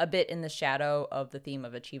a bit in the shadow of the theme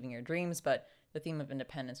of achieving your dreams, but the theme of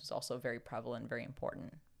independence was also very prevalent, very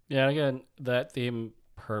important. Yeah, again, that theme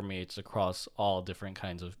permeates across all different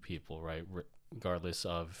kinds of people, right? Regardless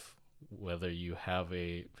of whether you have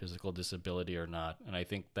a physical disability or not. And I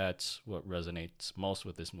think that's what resonates most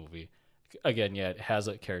with this movie. Again, yeah, it has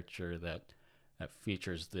a character that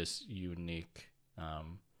features this unique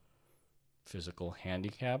physical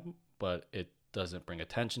handicap, but it doesn't bring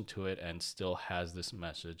attention to it and still has this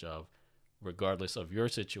message of, regardless of your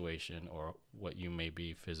situation or what you may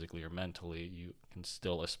be physically or mentally, you can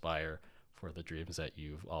still aspire for the dreams that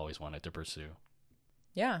you've always wanted to pursue.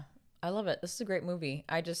 Yeah, I love it. This is a great movie.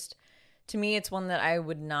 To me, it's one that I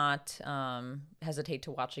would not hesitate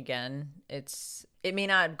to watch again. It may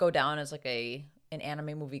not go down as like an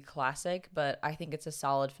anime movie classic, but I think it's a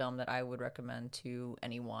solid film that I would recommend to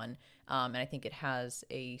anyone. And I think it has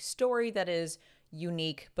a story that is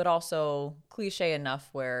unique, but also cliche enough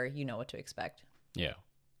where you know what to expect. Yeah.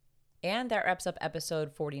 And that wraps up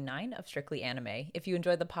episode 49 of Strictly Anime. If you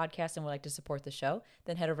enjoyed the podcast and would like to support the show,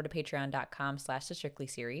 then head over to patreon.com/the Strictly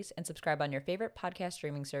series and subscribe on your favorite podcast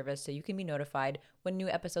streaming service so you can be notified when new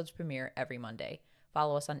episodes premiere every Monday.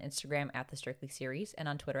 Follow us on Instagram at the Strictly series and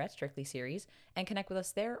on Twitter at Strictly series, and connect with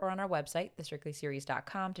us there or on our website,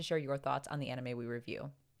 thestrictlyseries.com, to share your thoughts on the anime we review.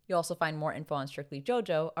 You'll also find more info on Strictly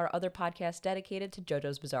JoJo, our other podcast dedicated to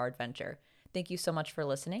JoJo's Bizarre Adventure. Thank you so much for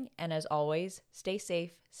listening, and as always, stay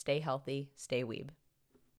safe, stay healthy, stay weeb.